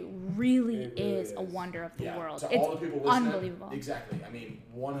world, it really It really is a is. wonder of the Yeah, world. to It's all the people listening, unbelievable. Exactly. I mean,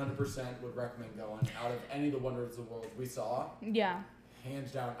 100% would recommend going. Out of any of the wonders of the world we saw, Yeah.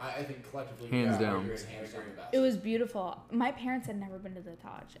 hands down, I think collectively, Hands yeah, down. it was hands down the best. It was beautiful. My parents had never been to the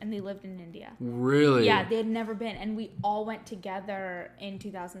Taj, and they lived in India. Really? Yeah, they had never been, and we all went together in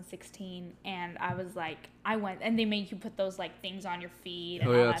 2016. And I was like, I went, and they make you put those like things on your feet and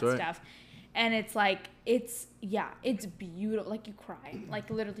Oh, all yeah, that that's right. stuff. And it's like, it's beautiful. Like you cry,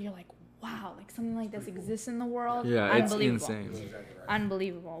 like literally, you're like, wow, like something like this exists in the world. Yeah, it's Unbelievable. insane. Exactly right.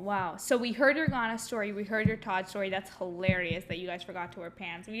 Unbelievable. Wow. So we heard your Ghana story. We heard your Todd story. That's hilarious that you guys forgot to wear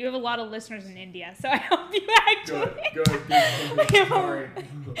pants. We have a lot of listeners in India, so I hope you actually. Good. Sorry.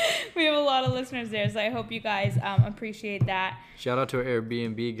 We have a lot of listeners there, so I hope you guys appreciate that. Shout out to our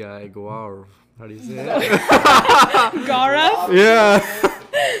Airbnb guy, Gaurav. How do you say it? Gaurav? Yeah. For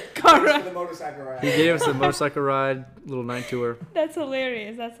Gaurav. the motorcycle ride. He gave us a motorcycle ride, little night tour. That's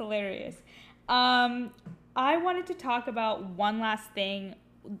hilarious. That's hilarious. I wanted to talk about one last thing,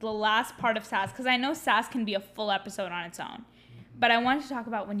 the last part of SAS, because I know SAS can be a full episode on its own. But I wanted to talk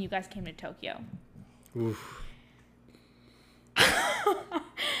about when you guys came to Tokyo. Oof.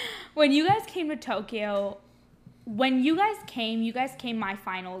 When you guys came to Tokyo, you guys came my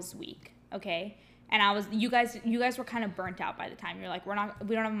finals week, okay? And you guys were kind of burnt out by the time. You're like, we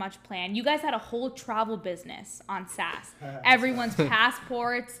don't have much plan. You guys had a whole travel business on SAS. Everyone's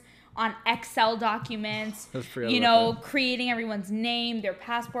passports on Excel documents, I forgot you about know, that. creating everyone's name, their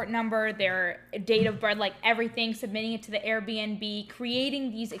passport number, their date of birth, like everything, submitting it to the Airbnb,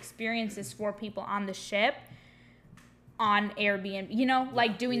 creating these experiences for people on the ship on Airbnb, you know,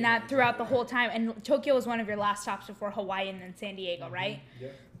 like doing that throughout the whole time. And Tokyo was one of your last stops before Hawaii and then San Diego, right? Yeah.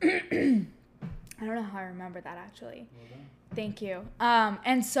 I don't know how I remember that actually. Thank you.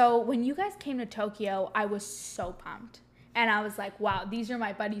 And so when you guys came to Tokyo, I was so pumped. And I was like, wow, these are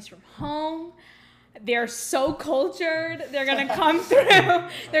my buddies from home. They're so cultured. They're going to come through.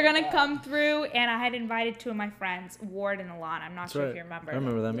 They're going to come through. And I had invited two of my friends, Ward and Alana. I'm not That's sure right. if you remember. I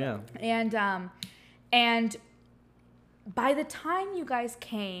remember them, yeah. And by the time you guys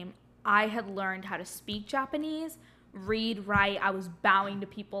came, I had learned how to speak Japanese, read, write. I was bowing to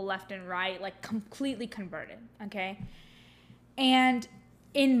people left and right, like completely converted, okay? And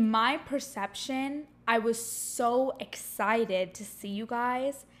in my perception, I was so excited to see you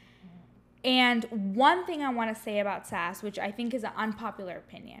guys. And one thing I want to say about SAS, which I think is an unpopular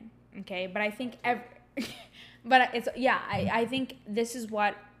opinion, okay? But I think I think this is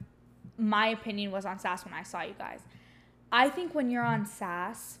what my opinion was on SAS when I saw you guys. I think when you're on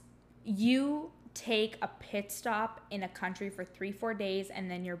SAS, you take a pit stop in a country for 3-4 days and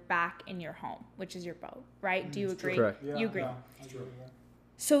then you're back in your home, which is your boat, right? Do you agree? Correct. Yeah, You agree? no, I agree with that.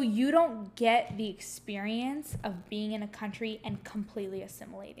 So you don't get the experience of being in a country and completely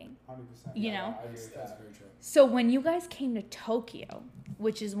assimilating. 100%. You know? I agree with That's that. very true. So when you guys came to Tokyo,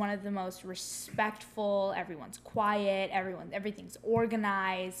 which is one of the most respectful, everyone's quiet, everything's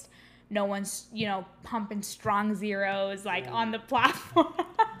organized, no one's, you know, pumping strong zeros like on the platform.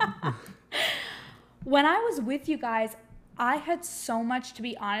 when I was with you guys, I had so much, to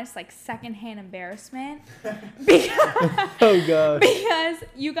be honest, like secondhand embarrassment because, Oh god.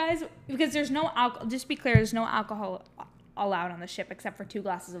 because there's no alcohol. Just be clear, there's no alcohol allowed on the ship except for 2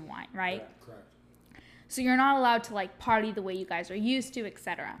 glasses of wine, right? Correct. So you're not allowed to like party the way you guys are used to,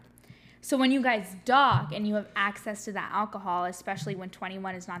 etc. So when you guys dock and you have access to that alcohol, especially when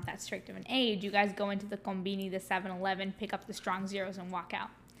 21 is not that strict of an age, you guys go into the Combini, the 7-Eleven, pick up the Strong Zeros and walk out.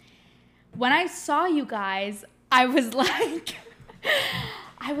 When I saw you guys, I was like,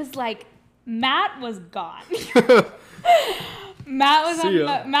 Matt was gone. Matt was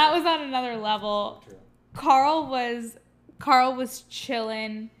on another level. Carl was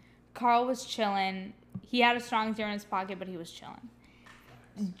chilling. He had a Strong Zero in his pocket, but he was chilling.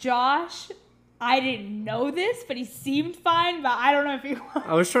 Josh, I didn't know this, but he seemed fine, but I don't know if he was.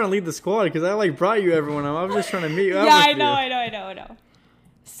 I was trying to lead the squad because I like brought you everyone. I was just trying to meet you up Yeah, with I know.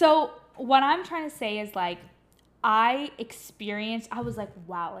 So what I'm trying to say is like, I was like,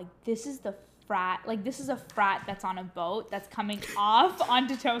 wow, like this is a frat that's on a boat that's coming off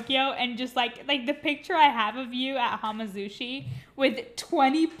onto Tokyo, and just like the picture I have of you at Hamazushi with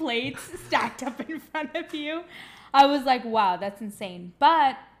 20 plates stacked up in front of you, I was like, wow, that's insane.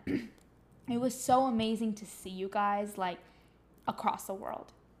 But it was so amazing to see you guys like across the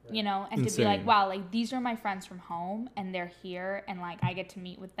world, you know, and to be like, wow, like these are my friends from home and they're here, and like I get to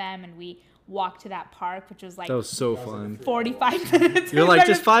meet with them, and we walked to that park, which was like That was so fun. 45 minutes. You're like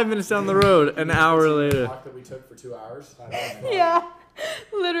just 5 minutes down the road, an hour later. Walk that we took for 2 hours. Yeah,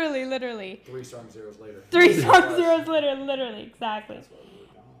 literally. 3 Strong Zeros later. 3 Strong Zeros, literally, exactly. That's why we were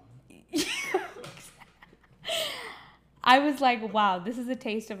gone. I was like, wow, this is a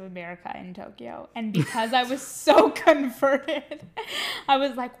taste of America in Tokyo. And because I was so converted, I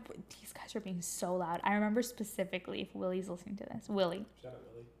was like, these guys are being so loud. I remember specifically, if Willie's listening to this, Willie. Shout out,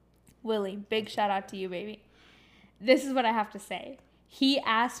 Willie. Willie, big shout out to you, baby. This is what I have to say. He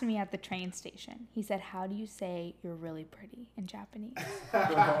asked me at the train station. He said, how do you say you're really pretty in Japanese?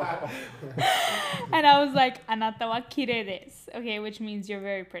 And I was like, anata wa kirei desu. Okay, which means you're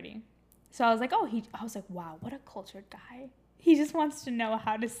very pretty. So I was like, I was like, wow, what a cultured guy. He just wants to know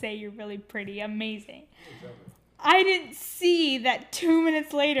how to say you're really pretty. Amazing. Exactly. I didn't see that 2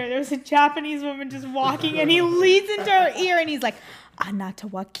 minutes later, there was a Japanese woman just walking, and he leads into her ear, and he's like,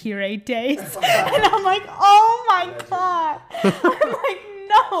 anata wa kirei desu. And I'm like, oh my God. I'm like,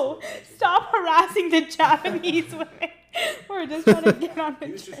 no, stop harassing the Japanese women. We're just trying to get on the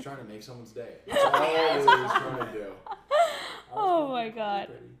He was just train. trying to make someone's day. That's all he was trying to do. Oh my God.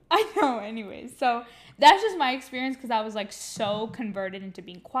 I know, anyways. So that's just my experience, because I was like so converted into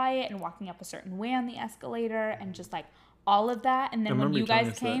being quiet and walking up a certain way on the escalator and just like all of that. And then when you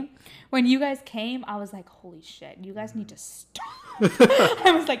guys came, I was like, holy shit, you guys need to stop.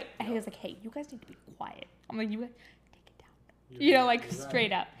 I was like, hey, you guys need to be quiet. I'm like, you guys take it down. You know, like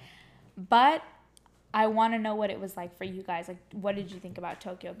straight up. But I want to know what it was like for you guys. Like, what did you think about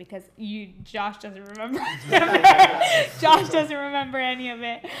Tokyo? Because Josh doesn't remember. Josh doesn't remember any of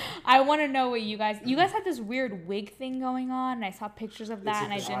it. I want to know what you guys had this weird wig thing going on, and I saw pictures of that,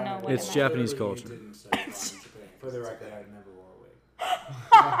 and I didn't know what It's it was. Japanese culture. For the record, I never wore a wig.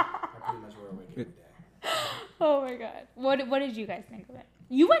 I pretty much wore a wig every day. Oh my God. What did you guys think of it?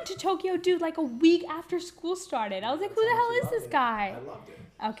 You went to Tokyo, dude, like a week after school started. I was like, who the hell is this guy? I loved it.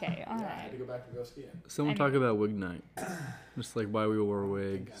 Okay, all Yeah, I right. had to go back and go skiing. Someone talk about wig night. Just like why we wore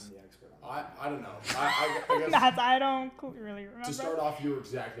wigs. I'm the expert on I don't know. I guess I don't really remember. to start off, you were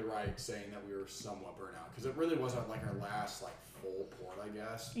exactly right saying that we were somewhat burnt out, because it really wasn't like our last like full port, I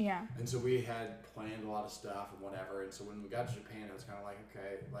guess. Yeah. And so we had planned a lot of stuff and whatever. And so when we got to Japan, it was kind of like,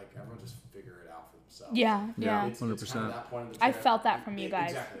 okay, like everyone just figure it out for themselves. Yeah. It's kind of 100%. that point of the I trip. felt that from you guys.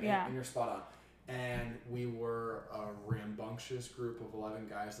 Exactly. Yeah. And you're spot on. And we were a rambunctious group of 11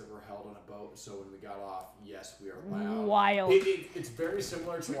 guys that were held on a boat. So when we got off, yes, we are loud. Wild. It's very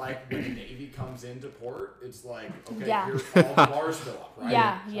similar to like when the Navy comes into port. It's like, okay, Yeah. here's all the bars fill up, right?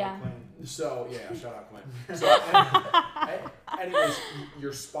 Yeah. So, yeah, shout out Quinn. So, anyways,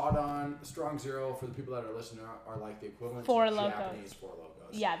 you're spot on. Strong Zero, for the people that are listening, are like the equivalent Four to Locos. Japanese Four Locos.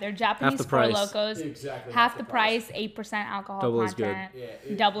 Yeah, they're Japanese the Four price. Locos. Exactly. Half the price, 8% alcohol Double is good. content.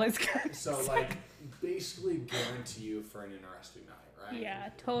 Yeah, Double is good. So, like, basically guarantee you for an interesting night, right? Yeah,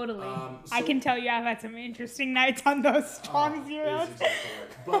 totally. I so- can tell you I've had some interesting nights on those Strong Zeros. It's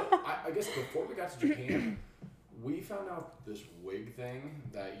exactly right. But I guess before we got to Japan, we found out this wig thing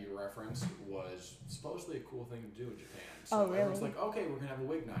that you referenced was supposedly a cool thing to do in Japan. So Oh, really? everyone's like, okay, we're going to have a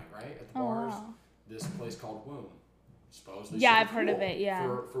wig night, right? At the Oh, bars. wow. This place called Woom. Supposedly Yeah, super I've heard of cool it,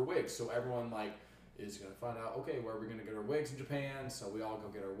 yeah. For wigs. So everyone, like, is going to find out, okay, where are we going to get our wigs in Japan? So we all go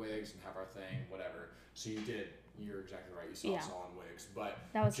get our wigs and have our thing, whatever. So you're exactly right. You saw us all in wigs. But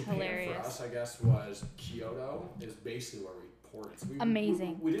that was Japan hilarious. for us, I guess, was Kyoto is basically where we poured it. So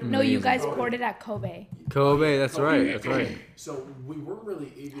Amazing. We didn't No, really you guys Kobe. poured it at Kobe. Kobe, that's right. That's right. So we weren't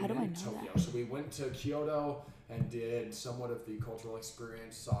really How do I in know Tokyo. that? So we went to Kyoto and did somewhat of the cultural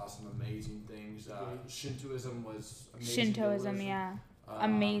experience, saw some amazing things. Shintoism was amazing. Shintoism, yeah.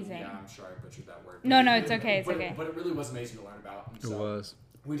 Amazing. Yeah, I'm sure I butchered that word. No, it's okay. It's but okay. But it really was amazing to learn about. And It so was.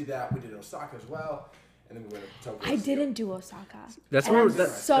 We did that. We did Osaka as well. And then we went to Tokyo. I didn't do Osaka. That's And where I'm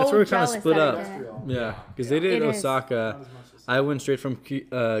that's so where we kind of jealous split that I up. didn't. Yeah, because they did It is. Osaka. Not as much as I went straight from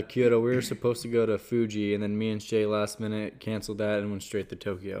Kyoto. We were supposed to go to Fuji, and then me and Shay last minute canceled that and went straight to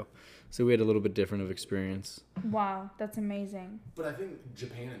Tokyo. So we had a little bit different of experience. Wow, that's amazing. But I think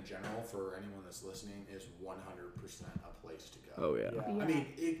Japan in general, for anyone that's listening, is 100% a place to go. Oh yeah. Yeah. I mean,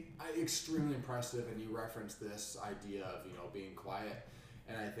 extremely impressive, and you referenced this idea of, being quiet.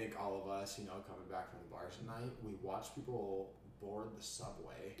 And I think all of us, coming back from the bars at night, we watch people board the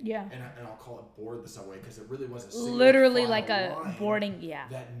subway. Yeah. And I'll call it board the subway because it really was a single Literally file like a line boarding, yeah.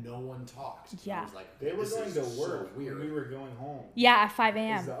 that no one talked. Yeah. I was like, They were this going is to so work when weird. we were going home. Yeah, at 5 Is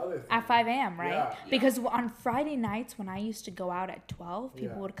a.m. the other thing. At 5 a.m., right? Yeah. Because on Friday nights when I used to go out at 12,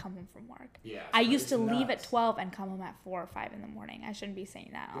 people Yeah. would come home from work. Yeah, I so used to it's leave at nuts. 12 and come home at 4 or 5 in the morning. I shouldn't be saying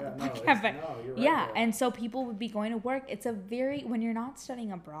that on Yeah, the no, podcast, it's- but no, you're right, yeah, though. and so people would be going to work. It's a very, when you're not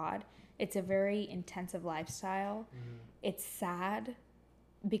studying abroad, it's a very intensive lifestyle. Mm-hmm. It's sad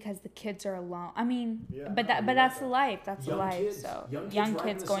because the kids are alone. I mean, Yeah, but no, that, but you're that's right, the though. life. That's the life. kids, So young kids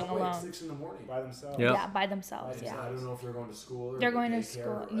riding the going subway at alone. 6 in the morning. By themselves. Yeah. Yeah, by themselves. And Yeah. I don't know if they're going to school or They're going to daycare,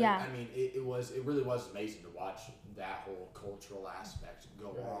 school, or- yeah. I mean, it really was amazing to watch that whole cultural aspect go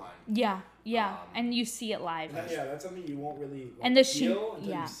Right. on. Yeah, and you see it live. Yeah, that's something you won't really And the feel until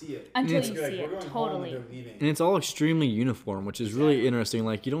yeah. you see it. Until It's you You're like, see we're it, going home totally. and they're leaving. And it's all extremely uniform, which is really interesting.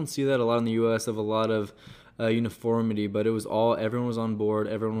 Like you don't see that a lot in the U.S. of a lot of uniformity, but it was everyone was on board,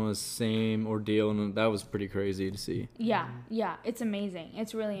 everyone was same ordeal, and that was pretty crazy to see. Yeah, it's amazing.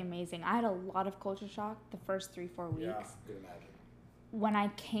 It's really amazing. I had a lot of culture shock the first 3-4 weeks. Yeah. Good imagine. When I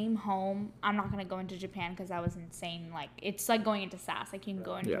came home, I'm not gonna go into Japan because that was insane. Like it's like going into SAS. Like you can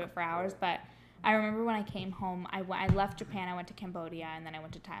go into Yeah. it for hours. But I remember when I came home, I left Japan. I went to Cambodia and then I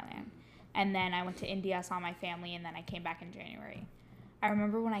went to Thailand, and then I went to India, saw my family, and then I came back in January. I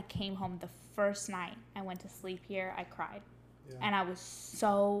remember when I came home the first night I went to sleep here, I cried. Yeah. And I was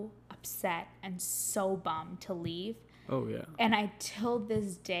so upset and so bummed to leave. Oh yeah. And I till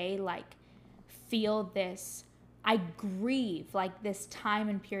this day like feel this, I grieve like this time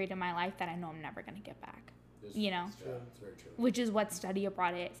and period in my life that I know I'm never going to get back. It's You know? true. It's very true. Which is what study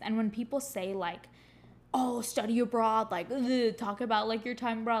abroad is. And when people say like, oh, study abroad, like ugh, talk about like your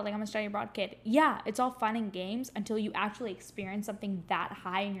time abroad, like I'm a study abroad kid. Yeah, it's all fun and games until you actually experience something that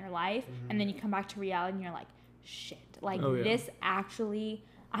high in your life, and then you come back to reality and you're like, shit, like Oh, yeah. this actually,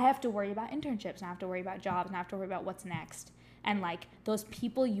 I have to worry about internships, and I have to worry about jobs, and I have to worry about what's next. And like those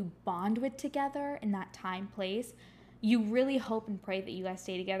people you bond with together in that time, place, you really hope and pray that you guys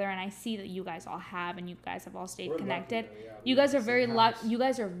stay together. And I see that you guys all have, and you guys have all stayed We're lucky, connected. though, yeah. You We're guys in are the very same lucky. house. You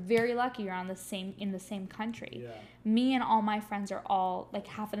guys are very lucky. You're in the same country. Yeah. Me and all my friends are all like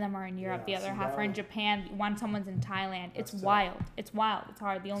half of them are in Europe, Yeah, the other see, half are in that- Japan. Someone's in Thailand. It's That's tough. wild. It's wild. It's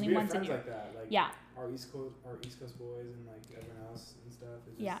hard. The only we have ones in friends Europe. like that. Like Yeah. Our East Coast boys and like everyone else and stuff.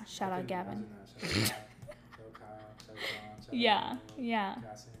 It's just, Yeah, shout I out couldn't Gavin. imagine that. Shout out Kyle, shout out John, shout Yeah, out yeah.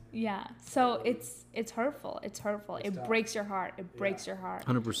 Cassie. Yeah. So it's hurtful. It's hurtful. It's It tough. breaks your heart. It breaks your heart.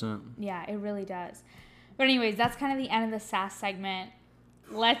 100%. Yeah, it really does. But anyways, that's kind of the end of the SAS segment.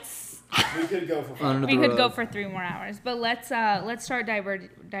 Let's We could go for Under fun. we the could go rug. for 3 more hours, but let's start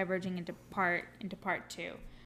diverging into part 2.